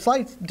 yeah, so a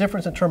slight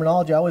difference in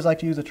terminology. I always like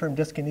to use the term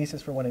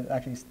dyskinesis for when it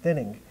actually is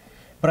thinning.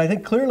 But I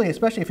think clearly,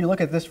 especially if you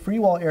look at this free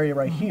wall area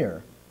right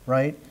here,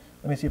 right?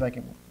 Let me see if I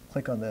can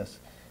click on this.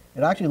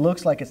 It actually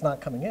looks like it's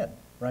not coming in,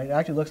 right? It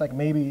actually looks like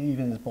maybe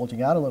even is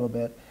bulging out a little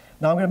bit.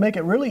 Now I'm going to make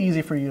it really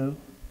easy for you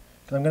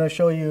because I'm going to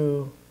show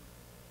you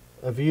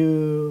a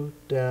view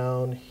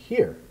down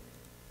here.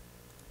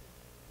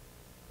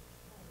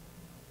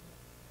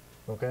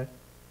 Okay?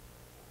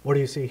 What do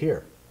you see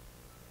here?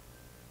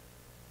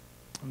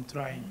 I'm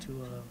trying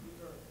to.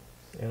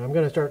 And I'm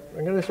going to start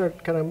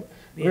kind of,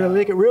 we're going to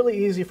make it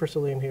really easy for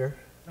Salim here.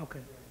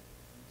 Okay.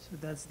 So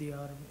that's the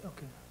RV.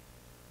 Okay.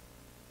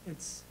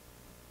 It's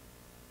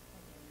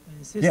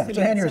Yeah, it's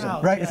an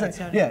aneurysm, right?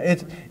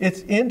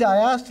 It's in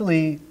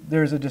diastole,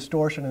 there's a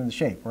distortion in the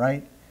shape,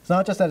 right? It's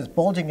not just that it's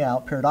bulging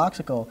out,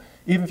 paradoxical.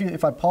 Even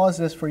if I pause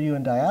this for you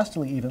in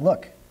diastole even,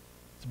 look,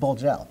 it's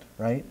bulged out,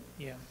 right?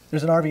 Yeah.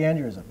 There's an RV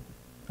aneurysm,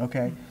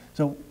 okay?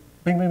 So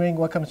bing, bing, bing,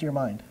 what comes to your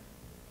mind?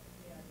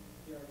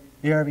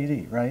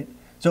 ERVD, right?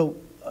 So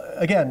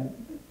again,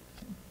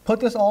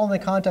 put this all in the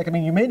context. I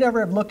mean, you may never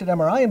have looked at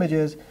MRI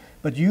images,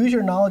 but use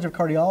your knowledge of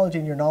cardiology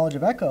and your knowledge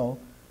of echo,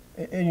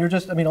 and you're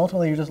just, I mean,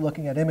 ultimately you're just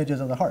looking at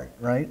images of the heart,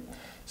 right?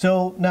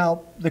 So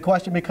now the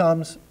question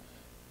becomes,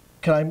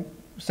 can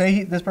I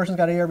say this person's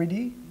got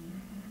ARVD?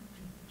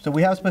 So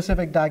we have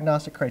specific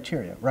diagnostic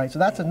criteria, right? So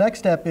that's the next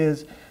step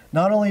is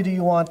not only do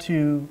you want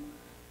to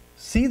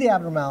see the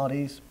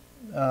abnormalities,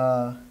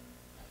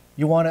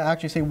 you want to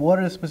actually say what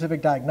are the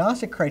specific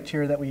diagnostic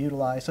criteria that we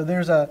utilize. So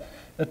there's a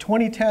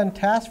 2010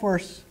 task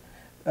force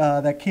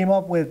that came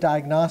up with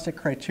diagnostic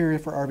criteria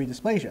for RV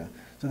dysplasia.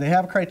 So they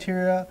have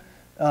criteria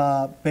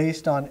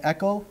based on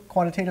echo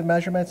quantitative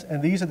measurements,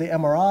 and these are the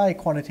MRI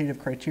quantitative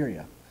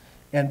criteria.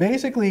 And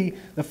basically,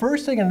 the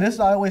first thing, and this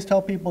I always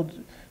tell people,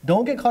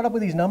 don't get caught up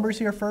with these numbers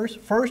here first.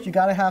 First, you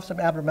got to have some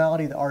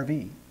abnormality of the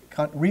RV,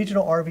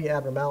 regional RV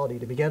abnormality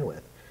to begin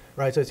with,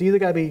 right? So it's either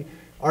got to be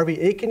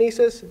RV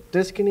akinesis,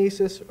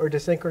 dyskinesis, or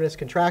desynchronous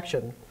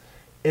contraction.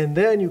 And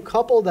then you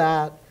couple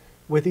that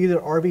with either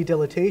RV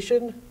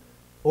dilatation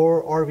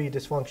or RV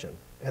dysfunction.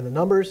 And the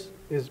numbers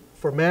is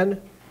for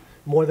men,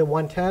 more than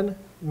 110,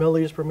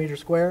 milliliters per meter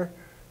square,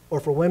 or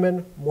for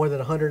women, more than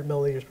 100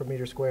 milliliters per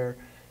meter square,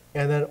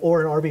 and then,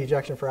 or an RV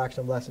ejection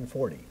fraction of less than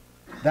 40.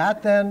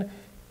 That then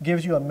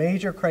gives you a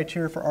major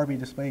criteria for RV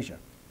dysplasia.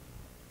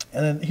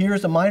 And then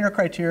here's the minor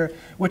criteria,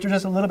 which are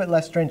just a little bit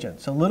less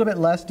stringent. So a little bit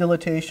less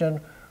dilatation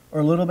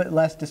or a little bit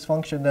less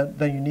dysfunction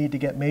than you need to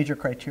get major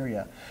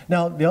criteria.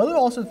 Now, the other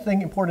also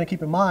thing important to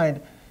keep in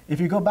mind, if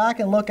you go back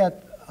and look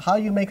at how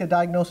you make a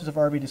diagnosis of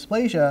RV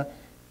dysplasia,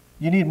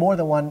 you need more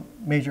than one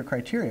major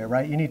criteria,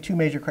 right? You need two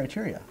major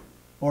criteria,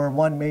 or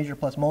one major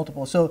plus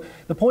multiple. So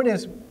the point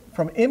is,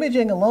 from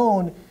imaging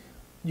alone,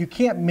 you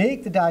can't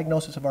make the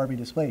diagnosis of RV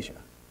dysplasia,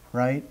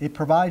 right? It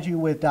provides you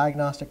with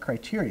diagnostic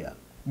criteria,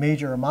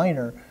 major or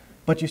minor,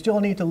 but you still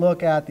need to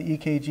look at the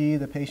EKG,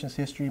 the patient's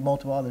history,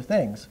 multiple other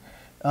things.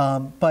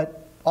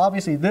 But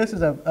obviously, this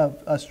is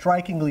a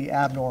strikingly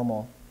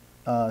abnormal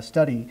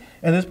study.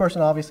 And this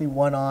person obviously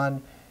went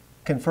on,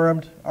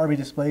 confirmed RV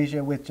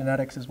dysplasia with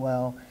genetics as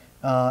well,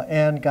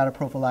 and got a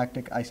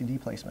prophylactic ICD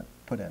placement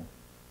put in.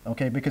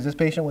 Okay, because this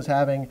patient was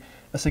having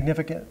a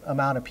significant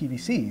amount of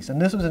PVCs.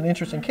 And this was an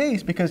interesting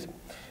case because,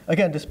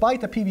 again,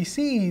 despite the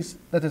PVCs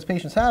that this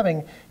patient's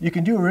having, you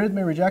can do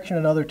arrhythmia rejection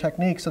and other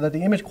techniques so that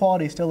the image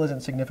quality still isn't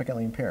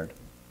significantly impaired.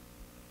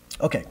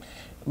 Okay,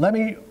 let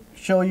me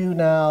show you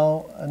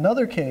now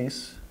another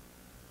case,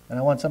 and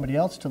I want somebody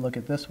else to look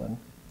at this one.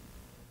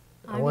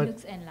 RV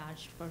looks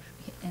enlarged.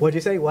 What'd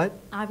you say, what?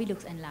 RV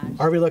looks enlarged.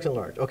 RV looks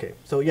enlarged, okay.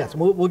 So yes,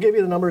 we'll give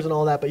you the numbers and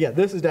all that, but yeah,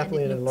 this is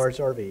definitely an enlarged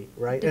RV,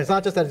 right? And it's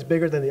not just that it's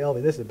bigger than the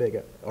LV, this is a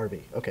big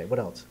RV. Okay, what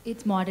else?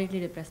 It's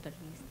moderately depressed at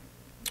least.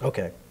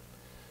 Okay.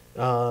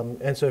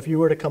 And so if you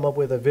were to come up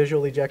with a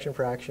visual ejection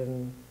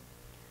fraction?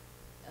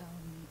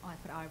 Or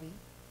for RV,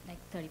 like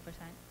 30%,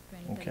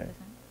 20, Okay. 30%.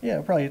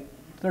 Yeah, probably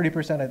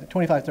 30%,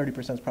 25,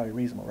 30% is probably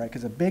reasonable, right?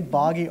 Because a big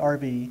boggy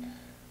RV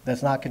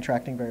that's not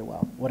contracting very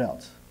well. What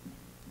else?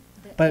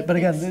 But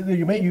again,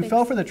 you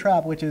fell for the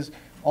trap, which is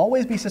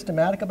always be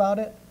systematic about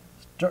it.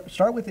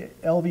 Start with the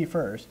LV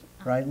first,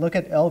 right? Look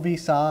at LV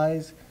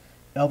size,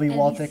 LV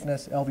wall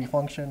thickness, LV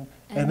function,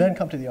 and then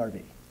come to the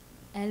RV.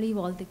 LV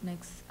wall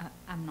thickness,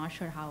 I'm not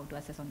sure how to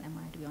assess on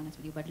MRI, to be honest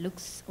with you, but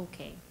looks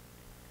okay.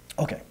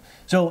 Okay.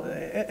 So,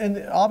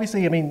 and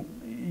obviously, I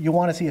mean, you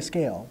want to see a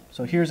scale.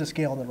 So here's a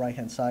scale on the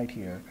right-hand side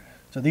here.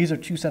 So these are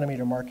 2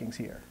 centimeter markings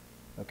here,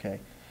 okay?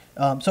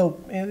 So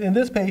in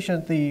this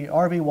patient, the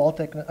RV wall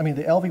thickness,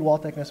 the LV wall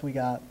thickness we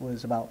got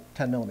was about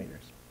 10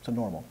 millimeters, so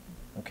normal,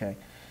 okay?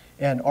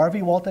 And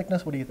RV wall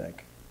thickness, what do you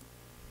think?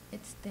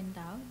 It's thinned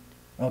out.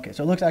 Okay,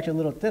 so it looks actually a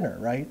little thinner,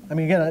 right? I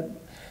mean, again,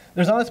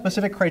 there's not a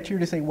specific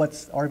criteria to say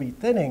what's RV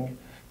thinning,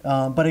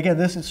 but again,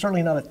 this is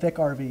certainly not a thick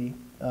RV.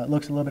 It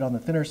looks a little bit on the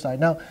thinner side.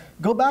 Now,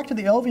 go back to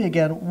the LV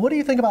again. What do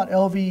you think about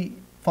LV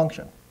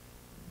function?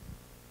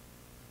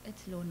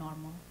 It's low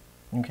normal.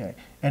 Okay,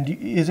 and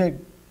is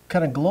it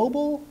kind of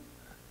global,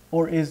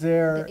 or is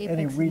there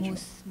any region? The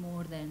apex moves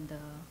more than the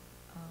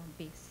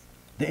base.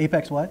 The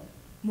apex what?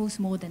 Moves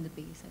more than the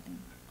base, I think.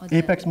 Or The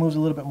apex moves a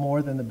little bit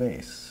more than the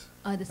base.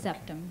 The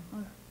septum.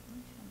 Or,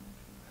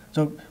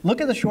 So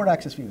look at the short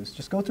axis views.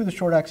 Just go through the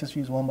short axis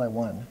views one by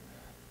one.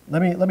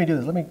 Let me do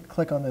this. Let me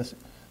click on this.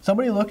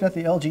 Somebody looked at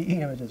the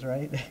LGE images,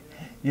 right?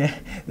 Yeah,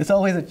 it's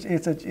always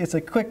it's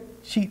a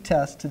quick cheat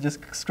test to just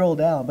scroll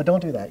down, but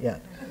don't do that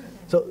yet.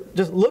 So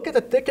just look at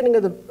the thickening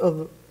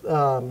of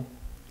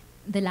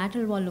the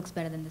lateral wall looks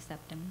better than the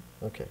septum.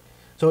 Okay.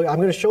 So I'm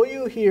going to show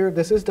you here,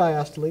 this is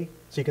diastole,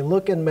 so you can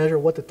look and measure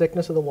what the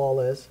thickness of the wall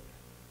is.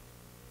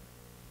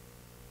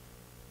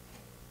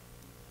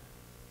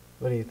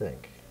 What do you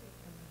think?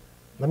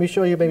 Let me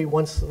show you maybe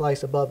one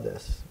slice above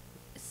this.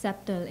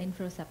 Septal,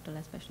 infraseptal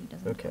especially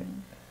doesn't Okay. come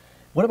in.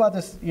 What about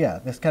this,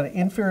 this kind of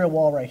inferior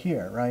wall right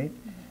here, right?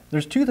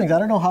 There's two things. I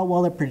don't know how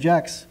well it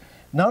projects.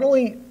 Not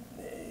only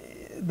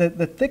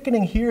the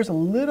thickening here is a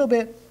little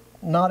bit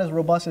not as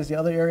robust as the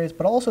other areas,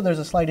 but also there's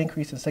a slight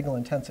increase in signal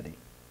intensity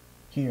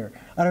here.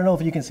 I don't know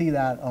if you can see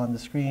that on the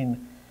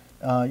screen.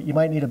 You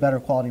might need a better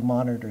quality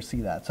monitor to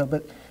see that. So,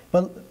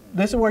 but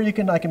this is where I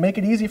can make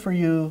it easy for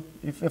you.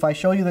 If I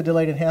show you the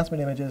delayed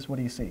enhancement images, what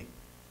do you see?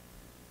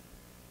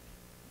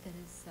 There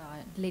is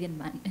delayed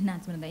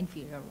enhancement in the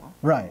inferior wall.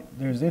 Right.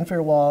 There's the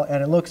inferior wall,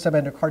 and it looks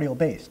subendocardial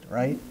based,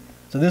 right?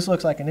 So this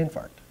looks like an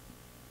infarct,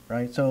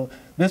 right? So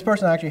this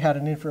person actually had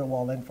an inferior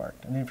wall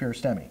infarct, an inferior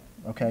STEMI,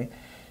 okay?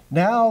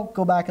 Now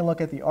go back and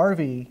look at the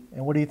RV,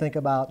 and what do you think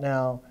about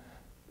now?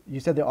 You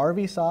said the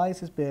RV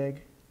size is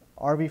big,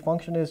 RV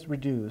function is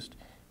reduced.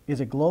 Is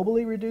it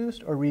globally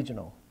reduced or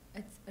regional?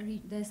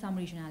 There's some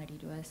regionality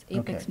to us.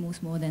 Apex Okay.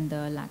 moves more than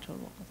the lateral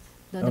walls,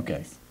 the Okay.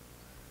 base.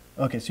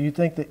 Okay, so you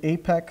think the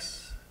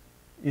apex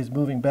is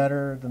moving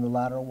better than the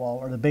lateral wall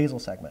or the basal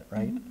segment,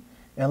 right? Mhm.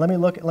 And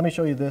let me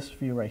show you this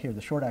view right here,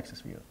 the short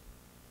axis view.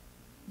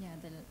 Yeah,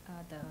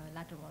 the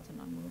lateral walls are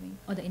not moving,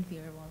 or the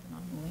inferior walls are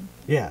not moving.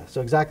 Yeah,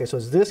 so exactly. So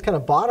it's this kind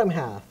of bottom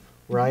half,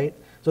 right?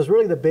 So it's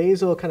really the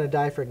basal kind of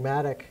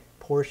diaphragmatic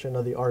portion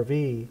of the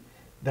RV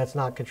that's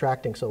not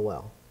contracting so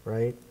well,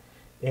 right?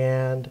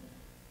 And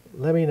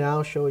let me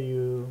now show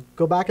you,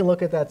 go back and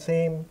look at that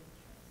same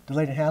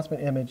delayed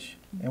enhancement image,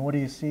 and what do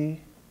you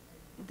see?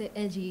 the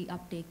LG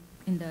uptake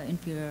in the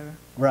inferior.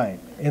 Right.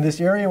 In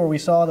this area where we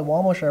saw the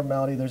Walmosh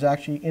abnormality, there's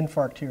actually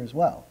infarct here as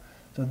well.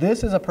 So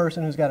this is a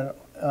person who's got an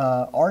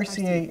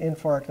RCA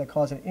infarct that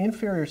caused an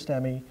inferior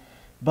STEMI,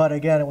 but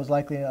again, it was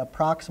likely a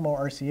proximal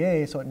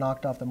RCA, so it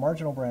knocked off the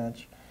marginal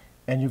branch,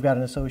 and you've got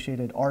an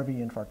associated RV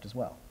infarct as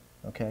well.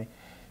 Okay.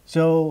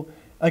 So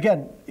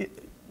again,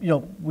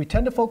 we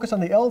tend to focus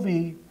on the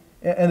LV,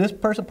 and this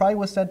person probably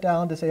was sent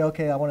down to say,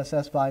 okay, I want to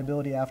assess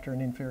viability after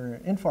an inferior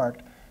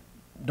infarct.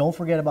 Don't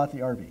forget about the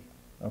RV.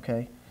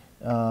 Okay.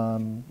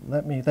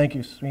 Thank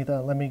you,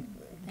 Smita. Let me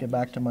get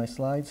back to my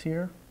slides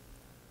here.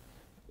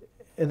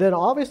 And then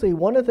obviously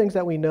one of the things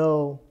that we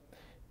know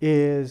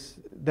is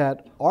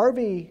that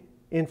RV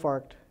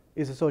infarct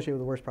is associated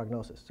with the worst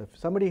prognosis. So if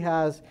somebody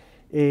has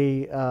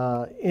a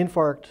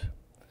infarct,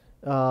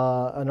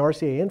 an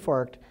RCA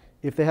infarct,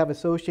 if they have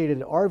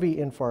associated RV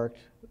infarct,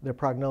 their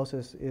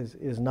prognosis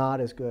is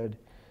not as good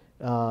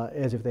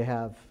as if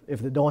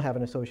they don't have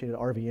an associated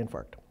RV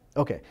infarct.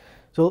 Okay,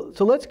 so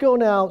let's go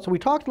now. So we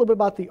talked a little bit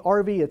about the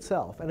RV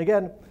itself. And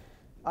again,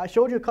 I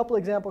showed you a couple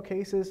example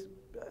cases.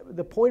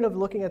 The point of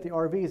looking at the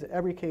RV is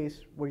every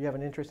case where you have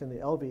an interest in the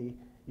LV,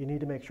 you need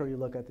to make sure you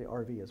look at the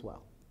RV as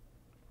well.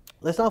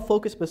 Let's now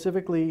focus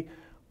specifically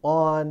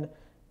on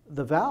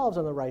the valves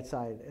on the right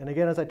side. And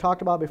again, as I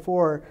talked about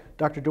before,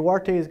 Dr.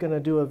 Duarte is going to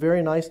do a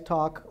very nice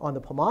talk on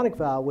the pulmonic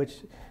valve,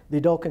 which the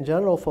adult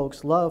congenital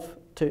folks love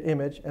to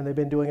image, and they've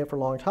been doing it for a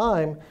long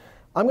time.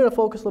 I'm going to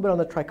focus a little bit on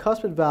the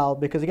tricuspid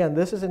valve because, again,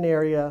 this is an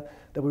area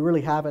that we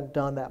really haven't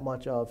done that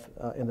much of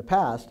in the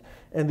past.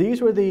 And these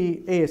were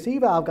the ASE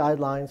valve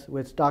guidelines,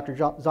 which Dr.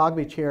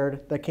 Zogby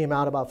chaired, that came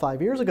out about 5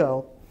 years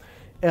ago,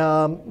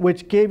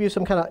 which gave you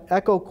some kind of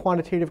echo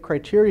quantitative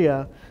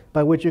criteria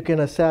by which you can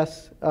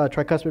assess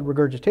tricuspid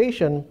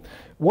regurgitation.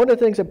 One of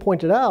the things it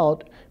pointed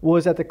out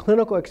was that the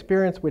clinical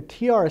experience with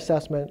TR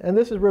assessment, and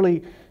this is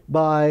really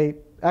by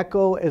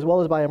echo as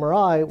well as by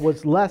MRI,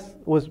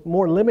 was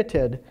more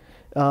limited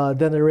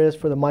than there is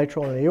for the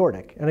mitral and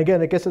aortic. And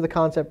again, it gets to the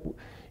concept,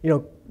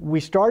 we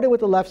started with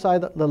the left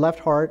side, the left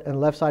heart and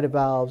left-sided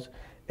valves,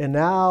 and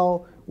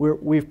now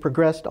we've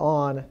progressed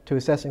on to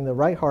assessing the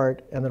right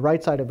heart and the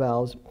right-sided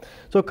valves.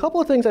 So a couple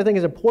of things I think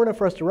is important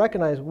for us to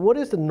recognize. What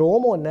is the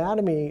normal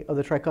anatomy of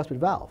the tricuspid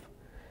valve?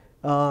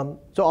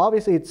 So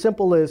obviously it's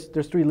simple as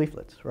there's 3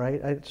 leaflets,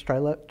 right? It's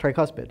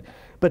tricuspid.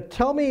 But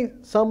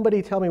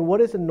somebody tell me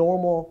what is the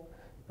normal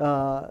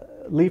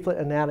leaflet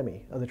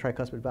anatomy of the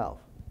tricuspid valve?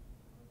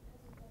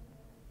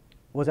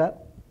 What's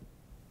that?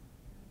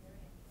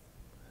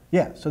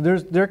 Yeah, so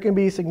there can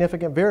be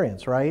significant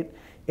variance, right?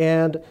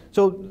 And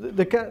so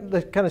the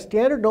kind of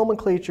standard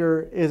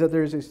nomenclature is that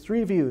there's these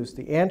 3 views: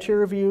 the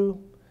anterior view,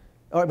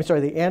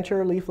 the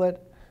anterior leaflet,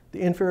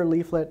 the inferior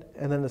leaflet,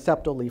 and then the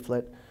septal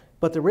leaflet.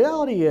 But the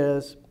reality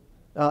is,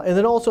 and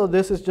then also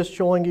this is just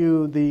showing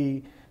you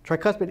the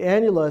tricuspid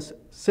annulus,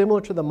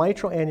 similar to the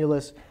mitral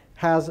annulus,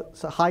 has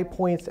high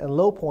points and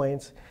low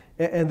points,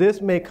 and this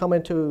may come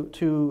into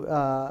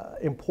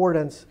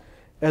importance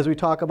as we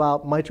talk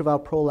about mitral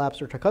valve prolapse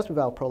or tricuspid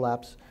valve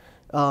prolapse.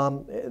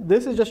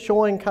 This is just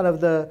showing kind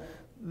of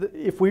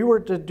if we were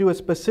to do a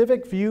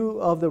specific view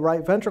of the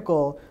right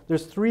ventricle,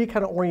 there's 3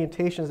 kind of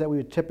orientations that we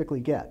would typically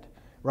get,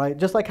 right?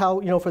 Just like how,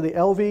 for the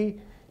LV,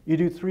 you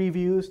do 3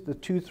 views, the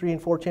 2, 3,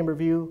 and 4 chamber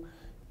view.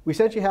 We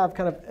essentially have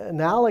kind of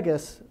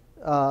analogous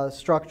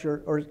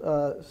structure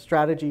or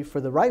strategy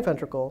for the right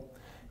ventricle.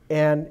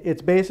 And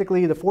it's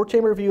basically the 4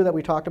 chamber view that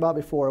we talked about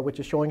before, which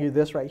is showing you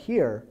this right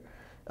here,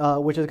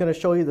 which is going to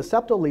show you the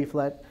septal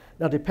leaflet.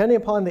 Now, depending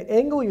upon the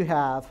angle you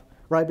have,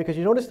 right, because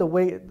you notice the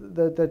way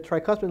the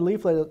tricuspid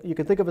leaflet, you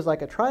can think of as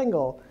like a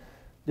triangle.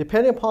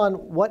 Depending upon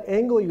what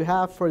angle you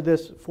have for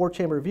this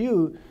 4-chamber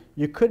view,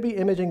 you could be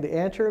imaging the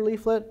anterior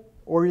leaflet,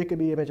 or you could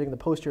be imaging the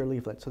posterior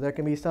leaflet. So there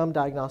can be some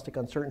diagnostic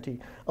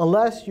uncertainty,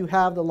 unless you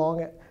have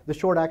the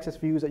short axis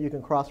views that you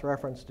can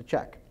cross-reference to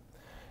check.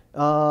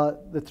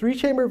 The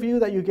 3-chamber view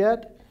that you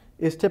get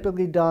is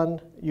typically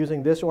done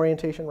using this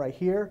orientation right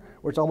here,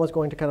 where it's almost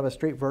going to kind of a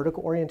straight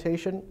vertical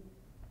orientation.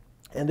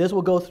 And this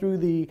will go through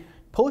the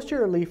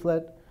posterior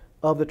leaflet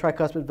of the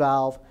tricuspid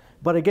valve.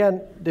 But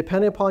again,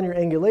 depending upon your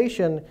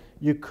angulation,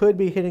 you could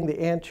be hitting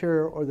the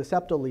anterior or the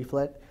septal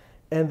leaflet.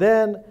 And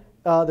then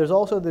there's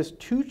also this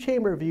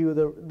 2-chamber view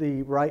of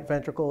the right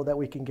ventricle that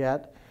we can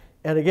get.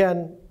 And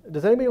again,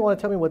 does anybody want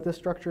to tell me what this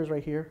structure is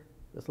right here?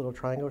 This little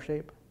triangle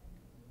shape?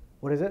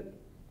 What is it?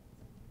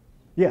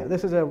 Yeah,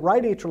 this is a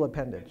right atrial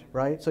appendage,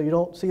 right? So you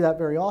don't see that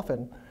very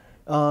often.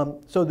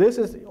 So this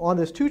is on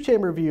this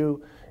 2-chamber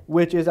view,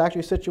 which is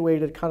actually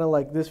situated kind of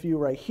like this view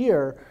right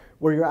here,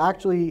 where you're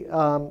actually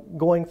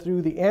going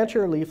through the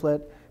anterior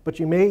leaflet, but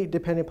you may,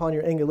 depending upon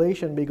your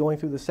angulation, be going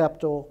through the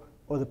septal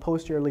or the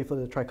posterior leaflet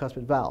of the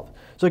tricuspid valve.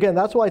 So again,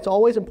 that's why it's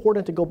always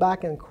important to go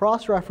back and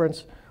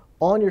cross-reference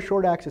on your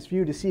short axis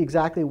view to see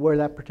exactly where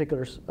that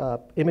particular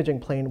imaging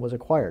plane was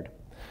acquired.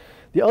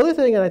 The other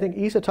thing, and I think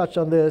Isa touched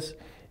on this,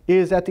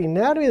 is that the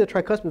anatomy of the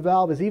tricuspid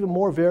valve is even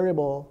more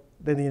variable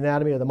than the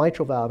anatomy of the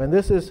mitral valve. And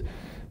this is,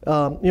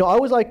 I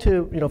always like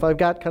to, if I've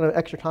got kind of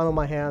extra time on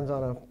my hands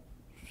on a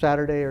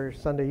Saturday or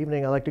Sunday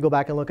evening, I like to go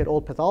back and look at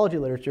old pathology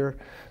literature.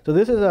 So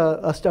this is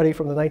a study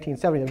from the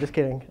 1970s. I'm just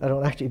kidding. I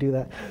don't actually do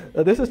that.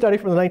 This is a study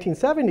from the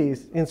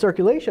 1970s in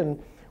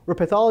circulation where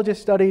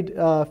pathologists studied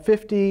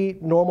 50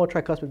 normal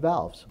tricuspid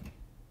valves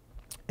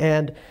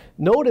and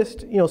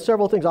noticed,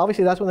 several things.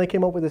 Obviously, that's when they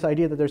came up with this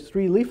idea that there's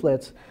 3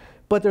 leaflets,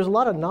 but there's a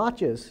lot of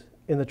notches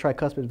in the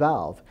tricuspid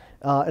valve.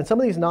 And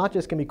some of these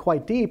notches can be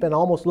quite deep and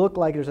almost look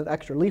like there's an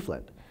extra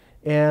leaflet.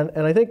 And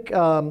I think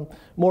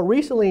more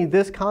recently,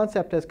 this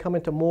concept has come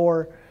into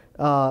more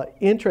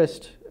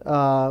interest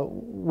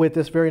with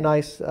this very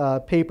nice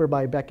paper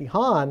by Becky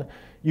Hahn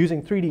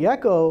using 3D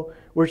echo,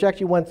 where she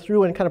actually went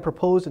through and kind of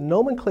proposed a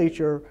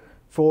nomenclature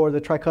for the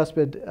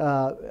tricuspid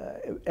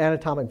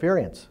anatomic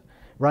variants,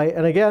 right?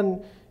 And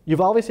again,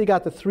 you've obviously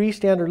got the 3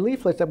 standard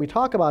leaflets that we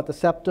talk about, the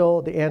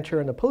septal, the anterior,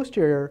 and the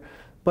posterior.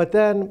 But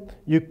then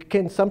you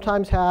can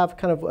sometimes have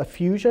kind of a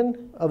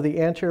fusion of the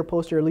anterior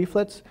posterior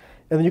leaflets,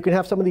 and then you can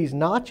have some of these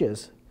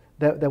notches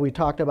that we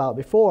talked about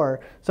before.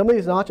 Some of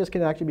these notches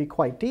can actually be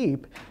quite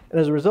deep, and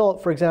as a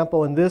result, for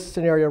example, in this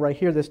scenario right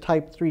here, this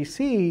type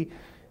 3C,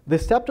 the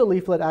septal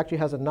leaflet actually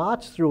has a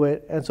notch through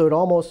it, and so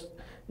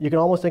you can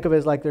almost think of it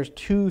as like there's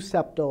 2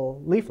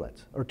 septal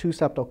leaflets or 2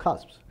 septal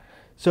cusps.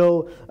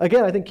 So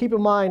again, I think keep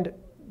in mind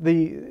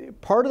the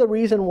part of the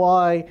reason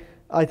why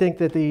I think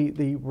that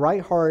the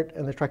right heart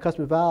and the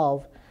tricuspid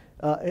valve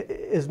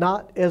is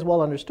not as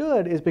well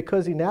understood is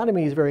because the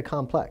anatomy is very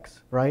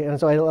complex, right? And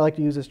so I like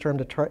to use this term,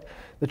 the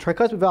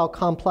tricuspid valve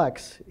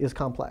complex is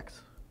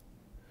complex.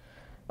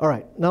 All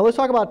right, now let's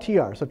talk about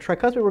TR. So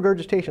tricuspid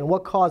regurgitation,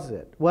 what causes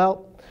it?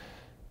 Well,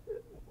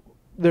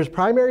 there's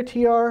primary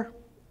TR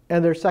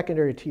and there's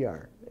secondary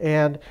TR.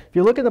 And if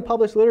you look in the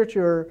published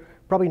literature,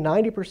 probably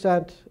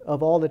 90%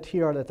 of all the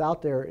TR that's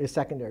out there is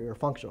secondary or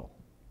functional.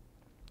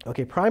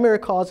 Okay, primary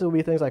causes will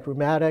be things like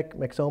rheumatic,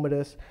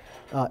 myxomatous,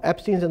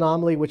 Epstein's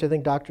anomaly, which I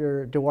think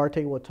Dr.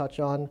 Duarte will touch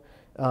on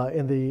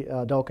in the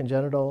adult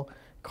congenital,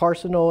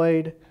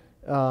 carcinoid,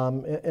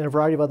 and a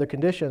variety of other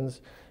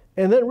conditions.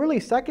 And then really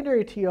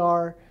secondary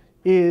TR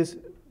is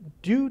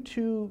due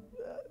to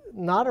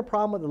not a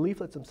problem with the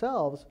leaflets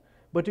themselves,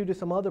 but due to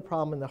some other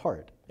problem in the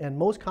heart. And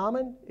most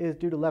common is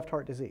due to left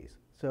heart disease.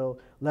 So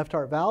left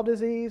heart valve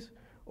disease,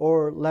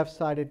 or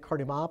left-sided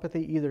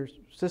cardiomyopathy, either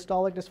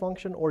systolic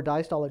dysfunction or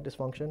diastolic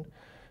dysfunction.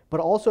 But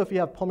also if you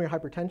have pulmonary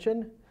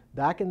hypertension,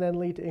 that can then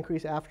lead to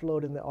increased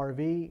afterload in the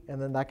RV,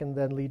 and then that can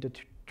then lead to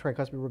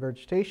tricuspid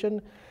regurgitation.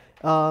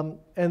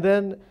 And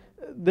then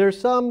there's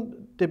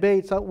some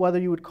debates on whether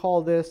you would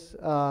call this,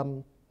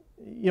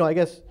 I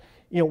guess,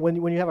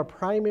 when you have a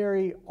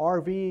primary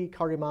RV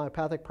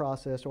cardiomyopathic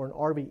process or an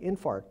RV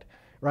infarct,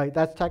 right,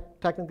 that's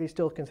technically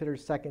still considered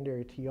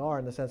secondary TR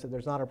in the sense that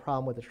there's not a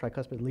problem with the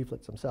tricuspid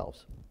leaflets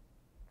themselves.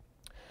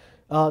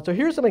 So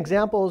here's some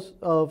examples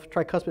of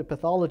tricuspid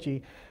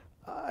pathology.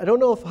 I don't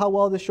know how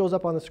well this shows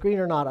up on the screen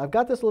or not. I've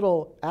got this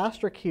little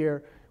asterisk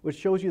here which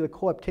shows you the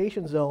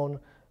coaptation zone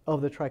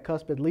of the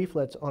tricuspid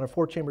leaflets on a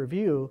 4-chamber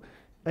view.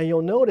 And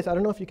you'll notice, I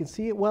don't know if you can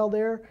see it well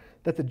there,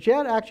 that the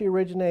jet actually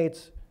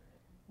originates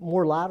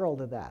more lateral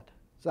than that.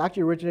 It's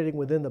actually originating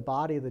within the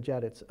body of the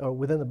jet, or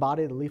within the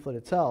body of the leaflet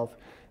itself.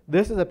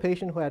 This is a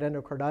patient who had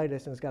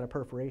endocarditis and has got a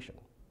perforation.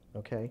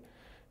 Okay,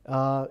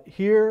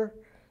 here,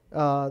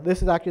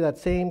 this is actually that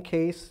same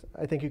case.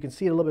 I think you can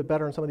see it a little bit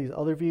better in some of these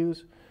other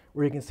views,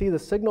 where you can see the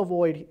signal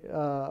void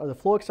or the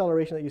flow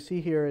acceleration that you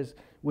see here is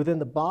within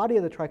the body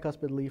of the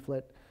tricuspid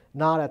leaflet,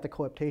 not at the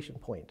coaptation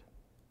point.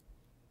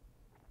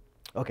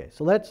 Okay,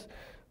 so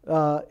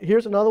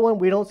here's another one.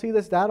 We don't see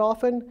this that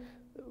often.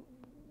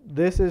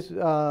 This is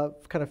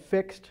kind of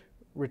fixed,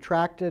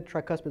 retracted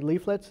tricuspid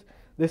leaflets.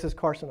 This is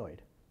carcinoid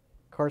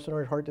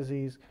heart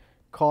disease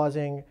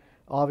causing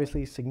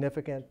obviously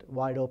significant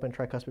wide open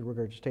tricuspid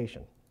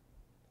regurgitation.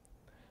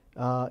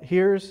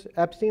 Here's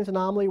Epstein's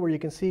anomaly, where you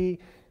can see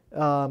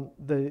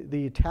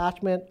the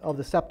attachment of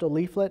the septal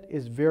leaflet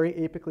is very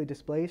apically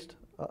displaced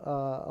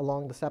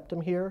along the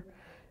septum here.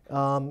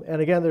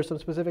 And again, there's some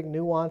specific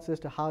nuances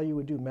to how you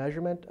would do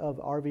measurement of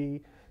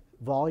RV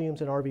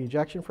volumes and RV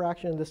ejection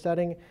fraction in this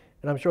setting,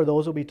 and I'm sure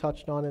those will be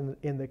touched on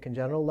in the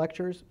congenital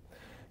lectures.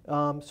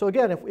 So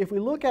again, if we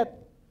look at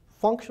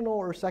functional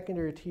or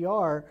secondary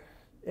TR,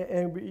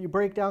 and you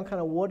break down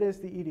kind of what is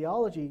the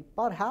etiology,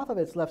 about half of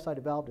it's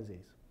left-sided valve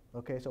disease.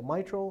 Okay, so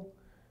mitral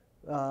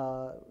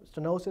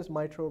stenosis,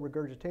 mitral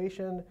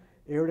regurgitation,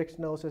 aortic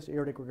stenosis,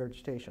 aortic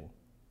regurgitation.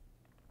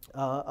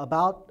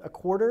 About a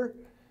quarter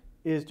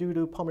is due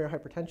to pulmonary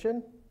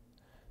hypertension.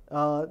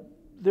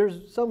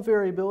 There's some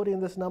variability in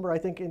this number. I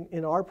think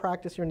in our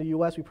practice here in the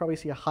US, we probably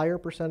see a higher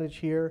percentage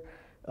here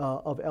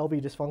of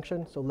LV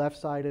dysfunction, so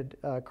left-sided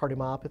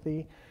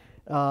cardiomyopathy.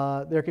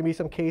 There can be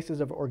some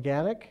cases of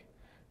organic,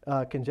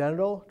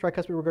 congenital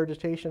tricuspid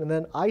regurgitation, and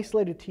then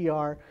isolated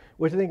TR,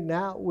 which I think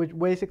now, which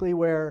basically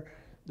where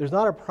there's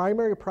not a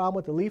primary problem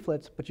with the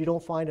leaflets, but you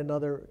don't find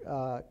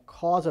another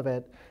cause of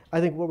it.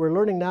 I think what we're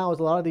learning now is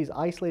a lot of these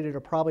isolated are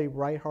probably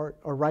right heart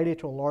or right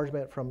atrial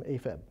enlargement from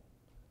AFib.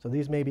 So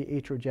these may be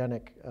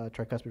atriogenic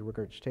tricuspid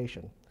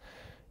regurgitation.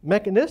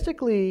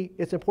 Mechanistically,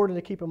 it's important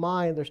to keep in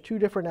mind there's two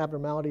different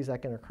abnormalities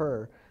that can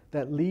occur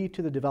that lead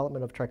to the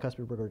development of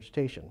tricuspid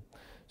regurgitation.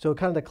 So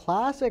kind of the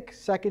classic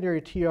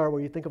secondary TR,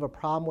 where you think of a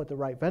problem with the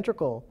right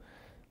ventricle,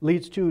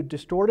 leads to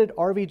distorted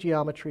RV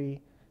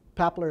geometry,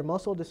 papillary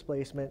muscle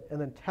displacement, and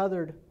then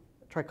tethered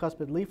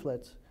tricuspid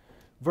leaflets,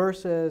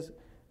 versus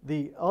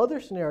the other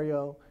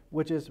scenario,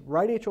 which is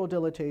right atrial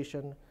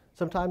dilatation.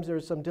 Sometimes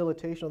there's some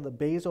dilatation of the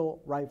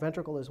basal right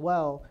ventricle as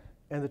well,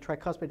 and the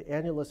tricuspid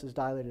annulus is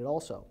dilated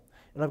also.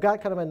 And I've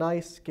got kind of a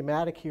nice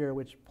schematic here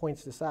which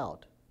points this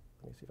out.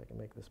 Let me see if I can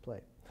make this play.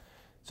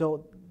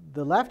 So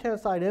the left-hand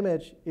side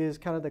image is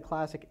kind of the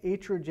classic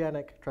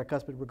atriogenic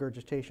tricuspid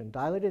regurgitation.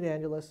 Dilated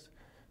annulus,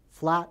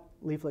 flat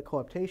leaflet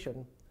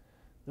coaptation.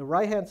 The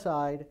right-hand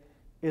side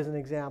is an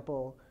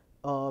example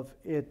of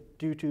it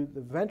due to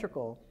the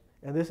ventricle,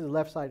 and this is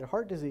left-sided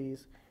heart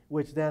disease,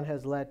 which then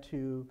has led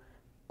to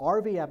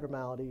RV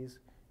abnormalities,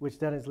 which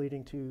then is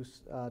leading to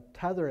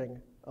tethering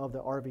of the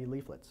RV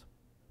leaflets.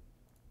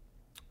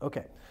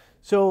 Okay,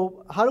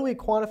 so how do we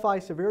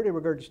quantify severity of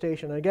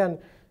regurgitation? And again,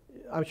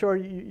 I'm sure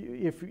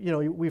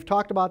we've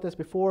talked about this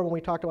before when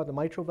we talked about the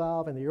mitral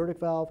valve and the aortic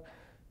valve.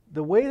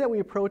 The way that we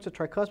approach the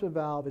tricuspid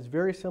valve is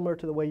very similar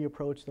to the way you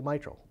approach the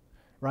mitral,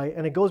 right?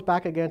 And it goes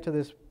back again to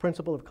this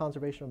principle of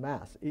conservation of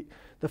mass.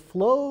 The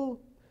flow,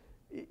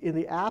 in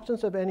the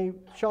absence of any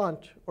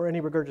shunt or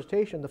any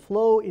regurgitation, the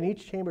flow in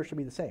each chamber should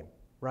be the same,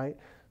 right?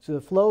 So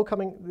the flow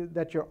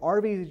that your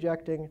RV is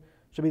ejecting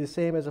should be the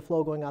same as the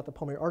flow going out the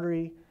pulmonary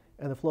artery,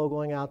 and the flow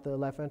going out the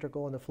left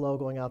ventricle, and the flow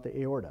going out the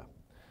aorta.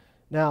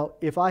 Now,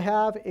 if I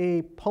have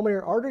a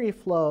pulmonary artery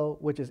flow,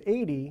 which is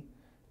 80,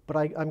 but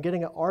I'm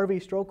getting an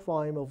RV stroke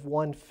volume of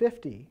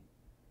 150,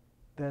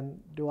 then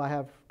do I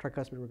have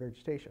tricuspid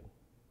regurgitation?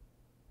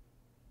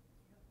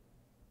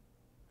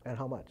 And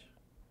how much?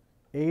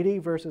 80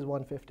 versus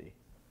 150?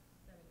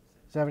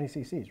 70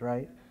 cc's,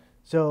 right?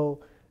 So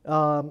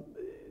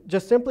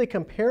just simply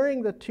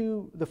comparing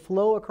the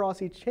flow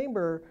across each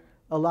chamber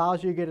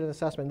allows you to get an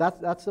assessment.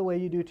 That's the way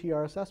you do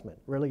TR assessment,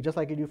 really, just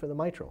like you do for the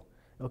mitral.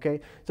 Okay.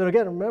 So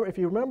again, remember, if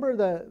you remember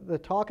the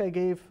talk I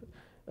gave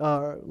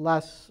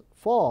last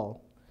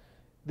fall,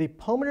 the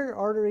pulmonary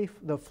artery,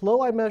 the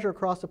flow I measure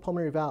across the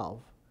pulmonary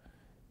valve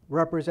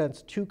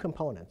represents two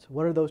components.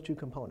 What are those two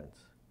components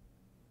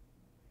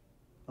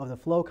of the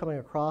flow coming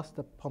across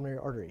the pulmonary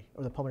artery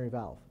or the pulmonary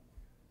valve?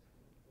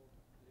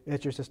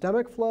 It's your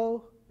systemic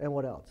flow and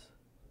what else?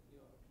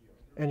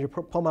 And your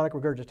pulmonic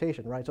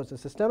regurgitation, right? So it's a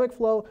systemic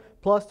flow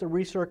plus the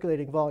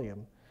recirculating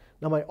volume.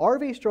 Now my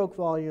RV stroke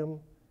volume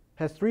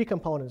has three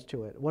components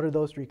to it. What are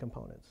those three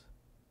components?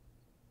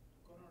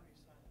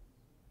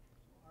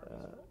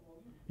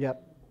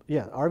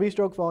 Yeah, RV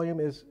stroke volume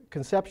is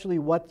conceptually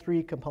what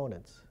three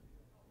components?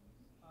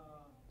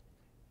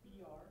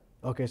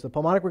 Okay, so the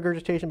pulmonic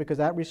regurgitation because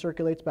that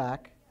recirculates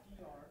back.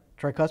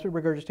 Tricuspid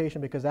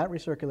regurgitation because that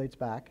recirculates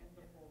back.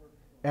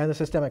 And the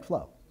systemic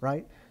flow,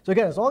 right? So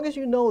again, as long as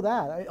you know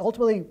that,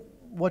 ultimately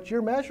what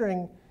you're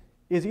measuring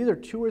is either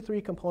two or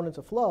three components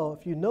of flow.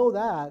 If you know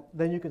that,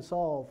 then you can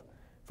solve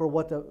for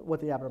what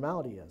the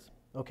abnormality is,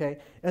 okay?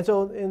 And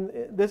so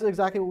this is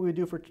exactly what we would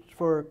do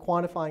for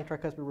quantifying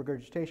tricuspid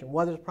regurgitation.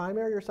 Whether it's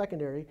primary or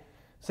secondary,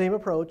 same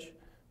approach.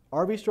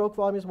 RV stroke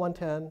volume is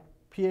 110.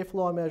 PA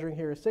flow I'm measuring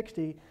here is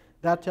 60.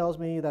 That tells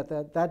me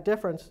that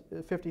difference,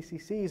 50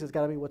 cc's, has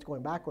got to be what's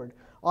going backward.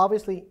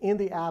 Obviously, in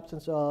the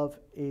absence of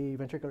a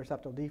ventricular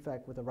septal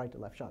defect with a right to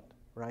left shunt,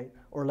 right?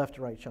 Or left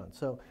to right shunt.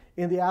 So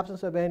in the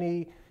absence of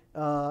any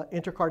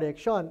intercardiac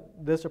shunt,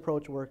 this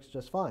approach works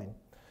just fine.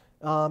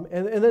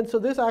 And then, so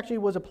this actually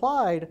was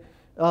applied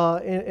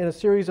in a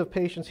series of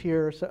patients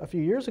here a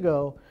few years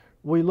ago.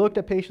 We looked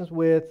at patients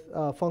with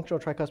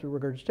functional tricuspid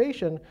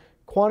regurgitation,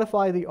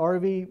 quantify the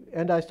RV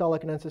end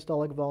diastolic and end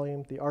systolic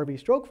volume, the RV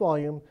stroke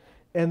volume,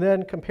 and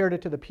then compared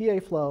it to the PA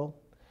flow.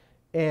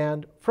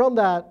 And from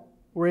that,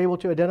 we're able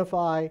to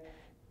identify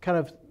kind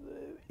of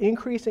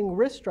increasing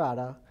risk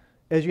strata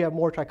as you have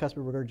more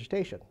tricuspid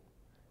regurgitation,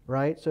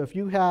 right? So if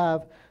you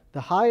have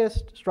the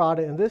highest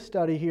strata in this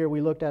study here,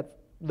 we looked at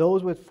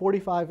those with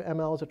 45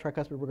 mLs of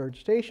tricuspid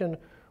regurgitation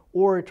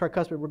or a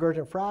tricuspid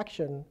regurgitant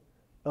fraction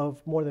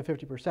of more than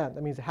 50%.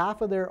 That means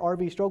half of their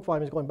RV stroke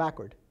volume is going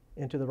backward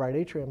into the right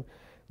atrium.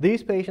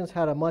 These patients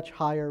had a much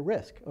higher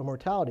risk of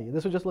mortality.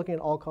 This was just looking at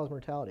all-cause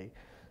mortality.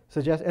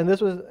 And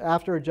this was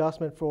after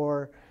adjustment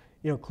for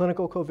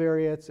clinical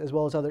covariates as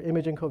well as other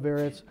imaging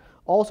covariates,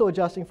 also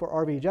adjusting for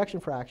RV ejection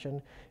fraction.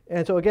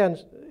 And so again,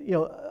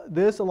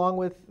 this along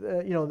with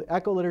the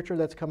echo literature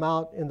that's come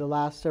out in the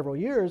last several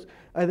years,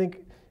 I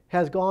think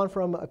has gone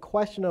from a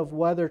question of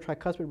whether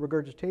tricuspid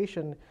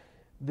regurgitation,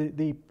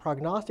 the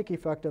prognostic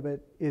effect of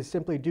it is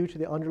simply due to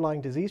the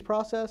underlying disease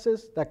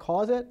processes that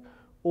cause it,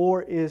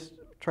 or is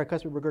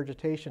tricuspid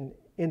regurgitation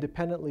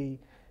independently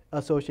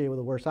associated with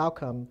a worse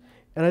outcome.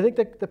 And I think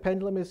that the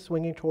pendulum is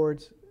swinging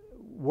towards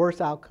worse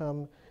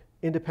outcome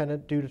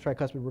independent due to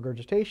tricuspid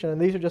regurgitation.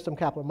 And these are just some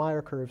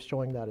Kaplan-Meier curves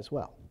showing that as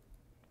well.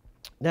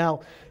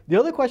 Now, the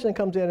other question that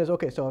comes in is,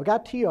 okay, so I've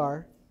got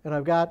TR and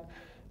I've got,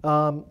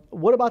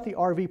 what about the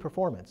RV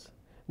performance?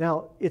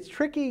 Now, it's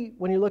tricky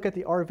when you look at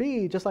the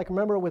RV, just like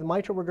remember with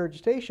mitral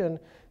regurgitation,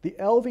 the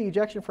LV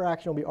ejection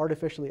fraction will be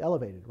artificially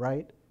elevated,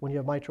 right, when you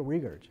have mitral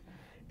regurg.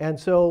 And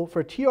so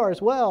for TR as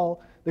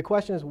well, the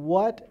question is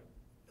what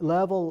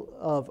level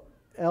of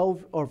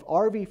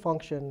RV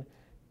function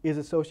is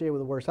associated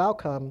with a worse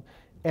outcome.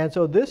 And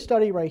so this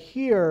study right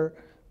here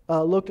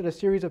looked at a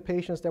series of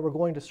patients that were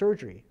going to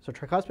surgery, so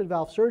tricuspid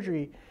valve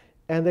surgery,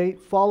 and they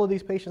followed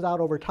these patients out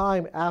over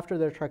time after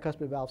their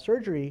tricuspid valve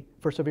surgery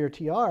for severe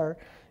TR.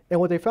 And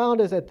what they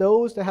found is that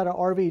those that had an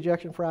RV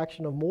ejection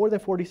fraction of more than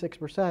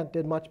 46%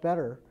 did much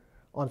better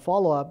on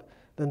follow-up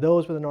than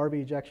those with an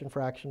RV ejection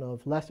fraction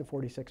of less than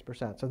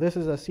 46%. So this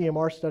is a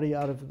CMR study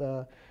out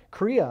of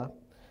Korea,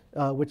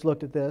 which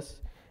looked at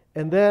this.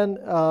 And then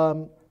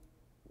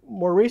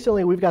more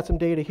recently, we've got some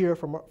data here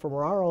from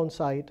our own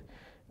site,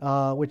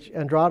 which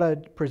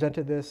Andrada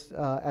presented this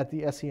at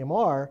the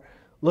SCMR,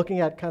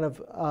 looking at kind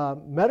of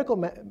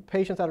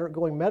patients that are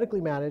going medically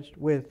managed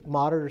with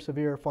moderate or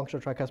severe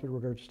functional tricuspid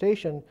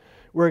regurgitation,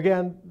 where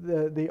again,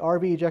 the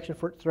RV ejection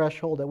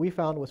threshold that we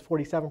found was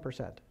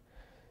 47%.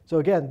 So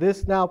again,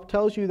 this now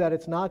tells you that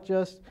it's not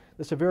just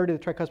the severity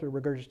of the tricuspid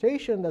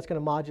regurgitation that's going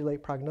to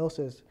modulate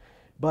prognosis,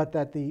 but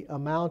that the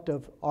amount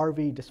of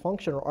RV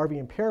dysfunction or RV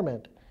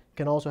impairment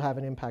can also have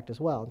an impact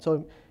as well. And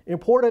so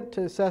important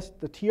to assess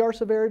the TR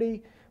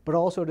severity, but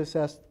also to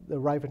assess the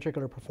right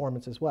ventricular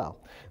performance as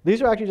well.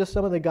 These are actually just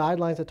some of the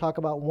guidelines that talk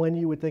about when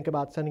you would think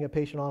about sending a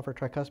patient on for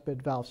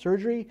tricuspid valve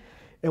surgery.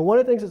 And one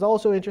of the things that's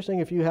also interesting,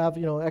 if you have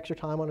extra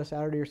time on a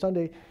Saturday or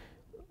Sunday,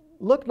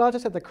 look not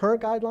just at the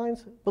current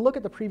guidelines, but look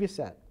at the previous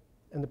set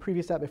and the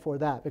previous set before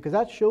that, because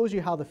that shows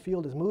you how the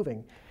field is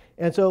moving.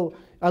 And so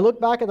I look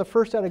back at the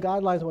first set of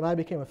guidelines when I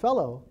became a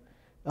fellow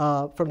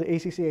from the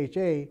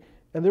ACCHA,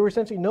 and there were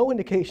essentially no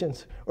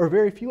indications or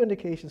very few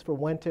indications for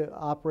when to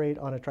operate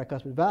on a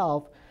tricuspid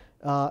valve.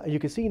 And you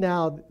can see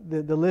now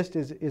the list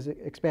is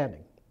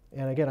expanding.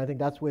 And again, I think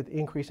that's with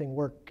increasing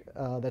work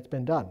that's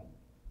been done.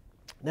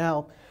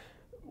 Now,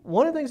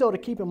 one of the things though to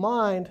keep in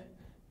mind,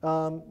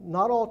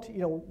 not all,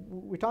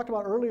 we talked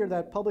about earlier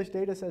that published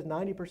data says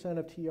 90%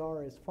 of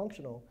TR is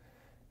functional,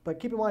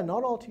 but keep in mind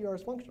not all TR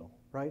is functional,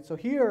 right? So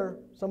here,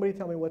 somebody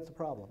tell me what's the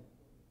problem.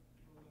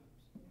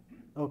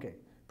 Okay,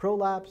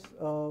 prolapse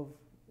of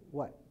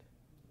what?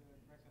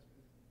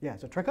 Yeah,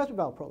 so tricuspid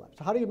valve prolapse.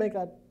 So how do you make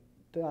that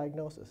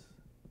diagnosis?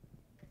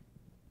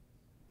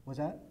 What's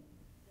that?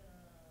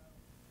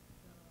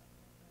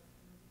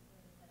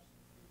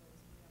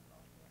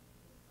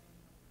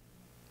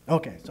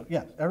 Okay, so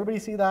yeah, everybody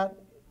see that?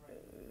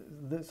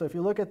 So if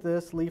you look at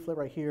this leaflet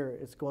right here,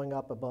 it's going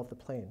up above the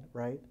plane,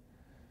 right?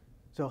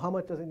 So how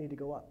much does it need to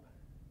go up?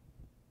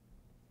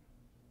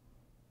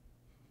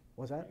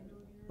 What's that?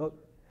 Oh,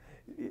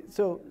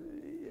 so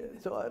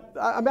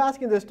I'm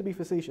asking this to be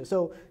facetious.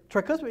 So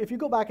tricuspid, if you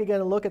go back again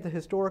and look at the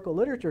historical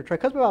literature,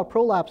 tricuspid valve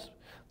prolapse,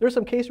 there's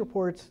some case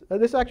reports.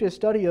 This is actually a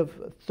study of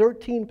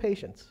 13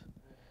 patients.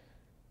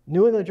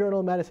 New England Journal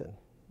of Medicine,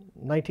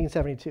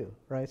 1972,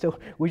 right? So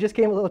we just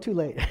came a little too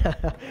late.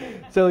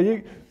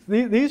 So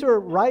these were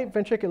right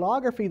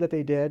ventriculography that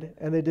they did,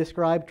 and they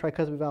described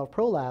tricuspid valve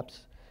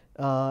prolapse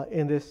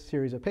in this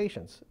series of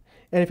patients.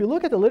 And if you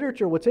look at the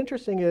literature, what's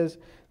interesting is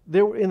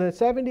there were, in the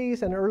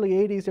 70s and early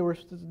 80s, there were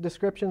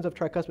descriptions of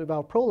tricuspid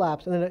valve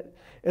prolapse. And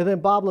then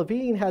Bob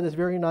Levine had this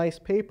very nice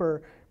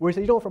paper where he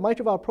said, for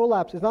mitral valve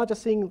prolapse, it's not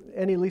just seeing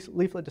any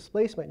leaflet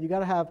displacement. You got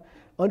to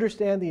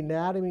understand the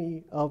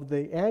anatomy of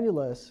the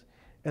annulus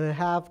and then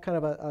have kind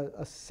of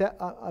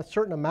a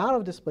certain amount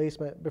of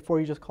displacement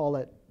before you just call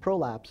it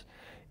prolapse.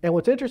 And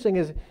what's interesting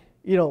is,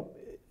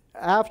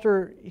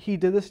 after he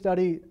did this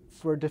study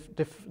for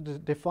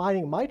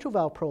defining mitral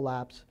valve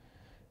prolapse,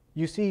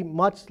 you see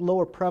much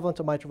lower prevalence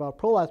of mitral valve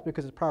prolapse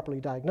because it's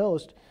properly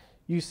diagnosed.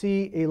 You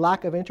see a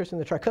lack of interest in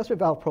the tricuspid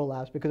valve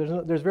prolapse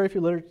because there's very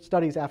few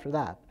studies after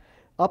that.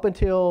 Up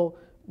until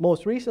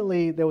most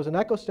recently, there was an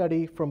echo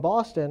study from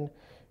Boston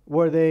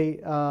where they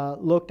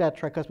looked at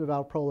tricuspid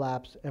valve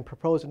prolapse and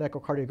proposed an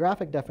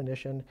echocardiographic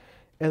definition.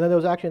 And then there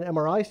was actually an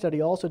MRI study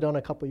also done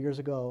a couple of years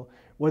ago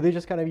where they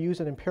just kind of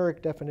used an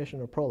empiric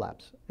definition of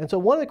prolapse. And so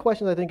one of the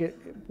questions I think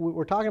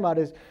we're talking about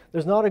is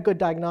there's not a good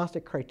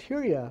diagnostic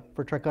criteria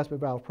for tricuspid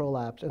valve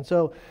prolapse. And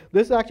so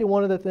this is actually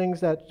one of the things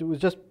that was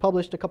just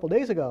published a couple of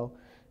days ago.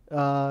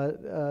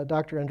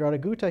 Dr. Andrada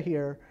Gutta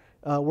here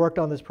worked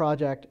on this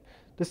project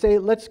to say,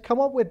 let's come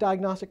up with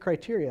diagnostic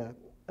criteria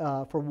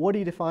for what do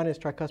you define as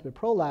tricuspid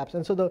prolapse.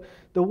 And so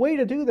the way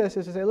to do this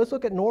is to say, let's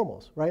look at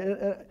normals, right?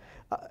 And,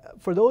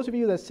 for those of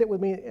you that sit with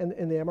me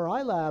in the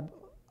MRI lab,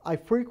 I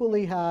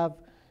frequently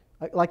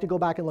like to go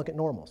back and look at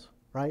normals,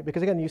 right?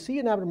 Because again, you see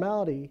an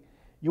abnormality,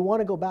 you want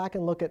to go back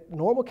and look at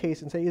normal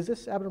case and say, is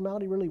this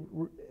abnormality really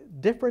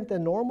different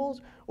than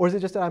normals? Or is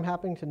it just that I'm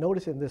happening to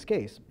notice it in this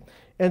case?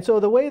 And so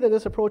the way that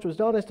this approach was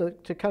done is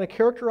to kind of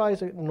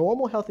characterize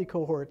normal healthy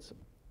cohorts,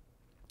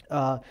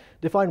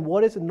 define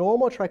what is a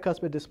normal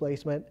tricuspid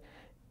displacement,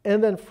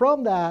 and then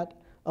from that,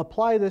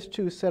 apply this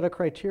to a set of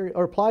criteria,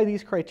 or apply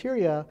these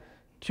criteria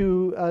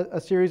to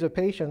a series of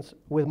patients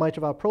with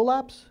mitral valve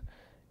prolapse,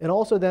 and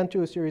also then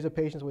to a series of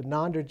patients with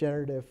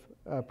non-degenerative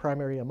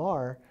primary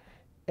MR.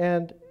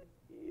 And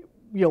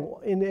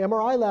in the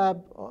MRI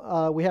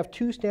lab, we have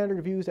two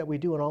standard views that we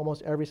do in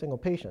almost every single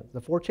patient,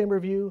 the 4-chamber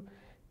view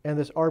and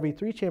this RV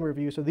 3-chamber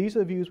view. So these are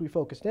the views we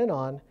focused in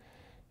on,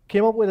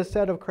 came up with a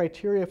set of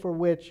criteria for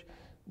which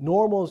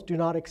normals do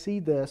not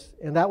exceed this,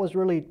 and that was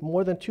really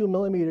more than 2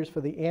 millimeters for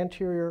the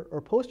anterior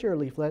or posterior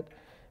leaflet,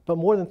 but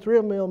more than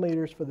 3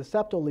 millimeters for the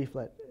septal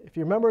leaflet. If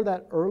you remember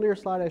that earlier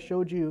slide I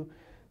showed you,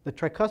 the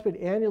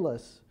tricuspid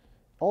annulus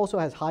also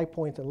has high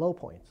points and low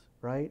points,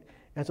 right?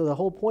 And so the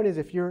whole point is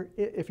if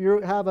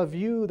you have a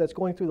view that's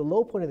going through the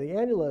low point of the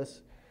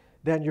annulus,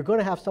 then you're going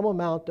to have some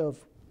amount of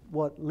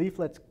what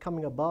leaflets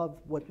coming above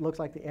what looks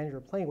like the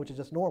annular plane, which is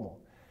just normal.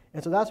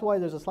 And so that's why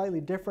there's a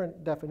slightly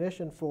different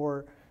definition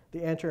for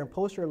the anterior and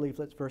posterior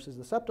leaflets versus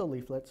the septal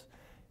leaflets.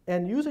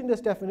 And using this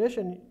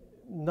definition,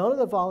 none of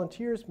the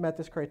volunteers met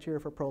this criteria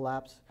for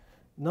prolapse.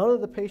 None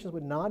of the patients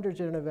with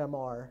non-degenerative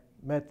MR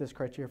met this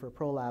criteria for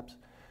prolapse.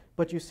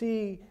 But you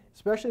see,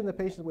 especially in the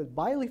patients with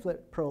bileaflet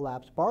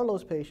prolapse,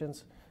 Barlow's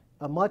patients,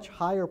 a much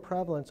higher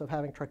prevalence of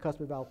having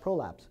tricuspid valve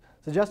prolapse,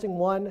 suggesting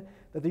one,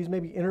 that these may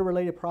be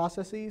interrelated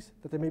processes,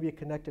 that there may be a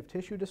connective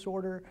tissue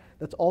disorder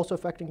that's also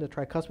affecting the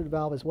tricuspid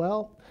valve as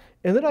well.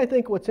 And then I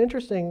think what's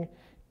interesting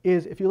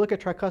is if you look at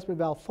tricuspid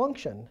valve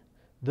function,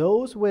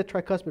 those with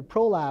tricuspid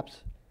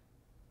prolapse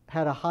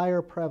had a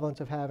higher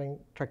prevalence of having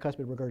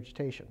tricuspid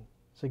regurgitation,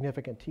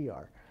 significant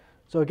TR.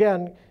 So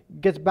again,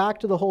 gets back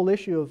to the whole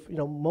issue of,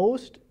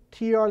 most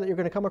TR that you're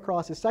going to come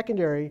across is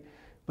secondary,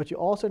 but you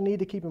also need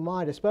to keep in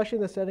mind, especially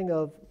in the setting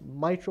of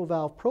mitral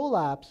valve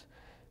prolapse,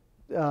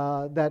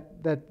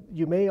 that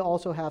you may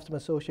also have some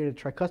associated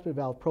tricuspid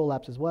valve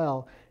prolapse as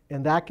well,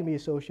 and that can be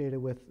associated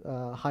with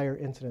higher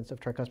incidence of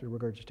tricuspid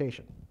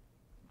regurgitation.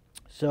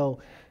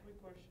 So,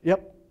 quick question.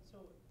 Yep. So,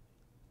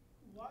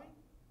 why?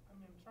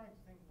 I'm trying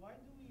to think. Why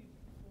do we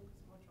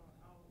focus much on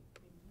how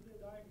do they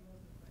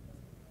diagnose the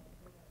tricuspid valve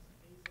prolapse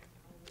based on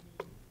how many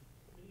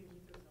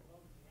millimeters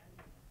above the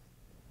annulus?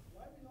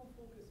 Why we don't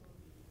focus on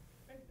the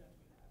effect that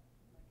we have?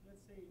 Like,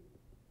 let's say,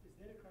 is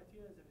there a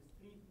criteria that is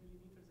 3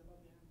 millimeters above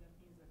the annulus? That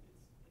means that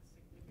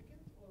it's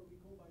significant, or we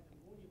go by the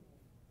volume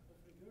of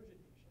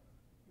regurgitation?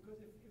 Because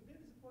if there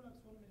is a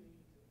prolapse 1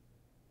 millimeter,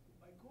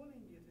 by calling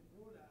it a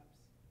prolapse.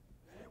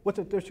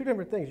 There's two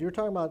different things. You're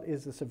talking about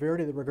is the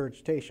severity of the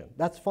regurgitation.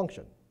 That's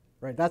function,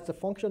 right? That's the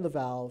function of the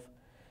valve.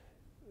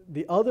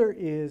 The other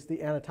is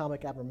the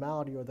anatomic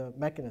abnormality or the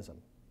mechanism,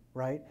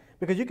 right?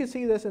 Because you can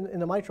see this in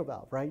the mitral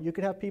valve, right? You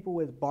can have people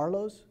with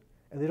Barlow's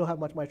and they don't have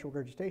much mitral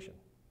regurgitation,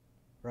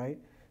 right?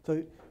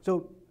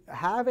 So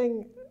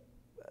having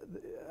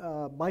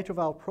mitral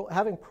valve,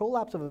 having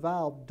prolapse of a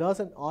valve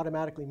doesn't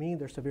automatically mean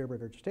there's severe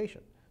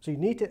regurgitation. So you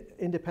need to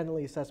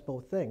independently assess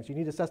both things. You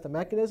need to assess the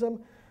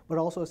mechanism, but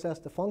also assess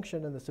the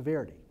function and the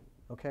severity,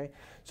 okay?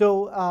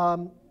 So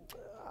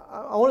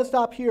I want to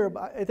stop here,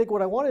 but I think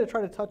what I wanted to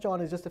try to touch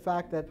on is just the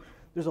fact that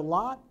there's a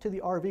lot to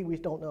the RV we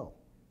don't know.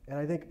 And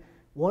I think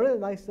one of the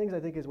nice things I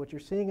think is what you're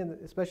seeing,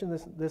 especially in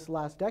this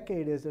last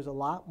decade, is there's a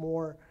lot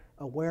more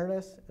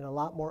awareness and a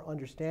lot more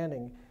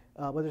understanding,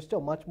 but there's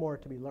still much more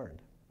to be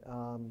learned.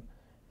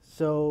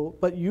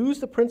 But use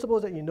the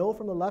principles that you know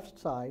from the left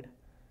side.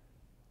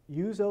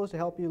 Use those to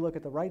help you look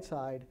at the right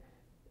side.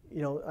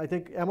 I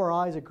think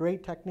MRI is a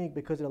great technique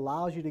because it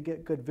allows you to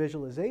get good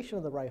visualization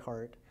of the right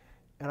heart.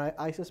 And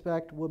I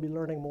suspect we'll be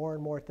learning more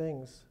and more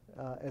things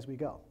as we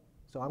go.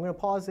 So I'm going to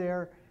pause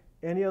there.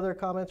 Any other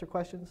comments or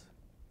questions?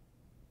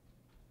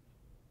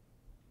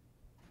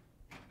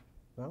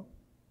 No?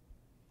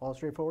 All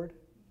straightforward?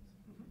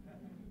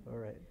 All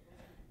right.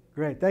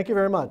 Great. Thank you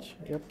very much.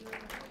 Yep.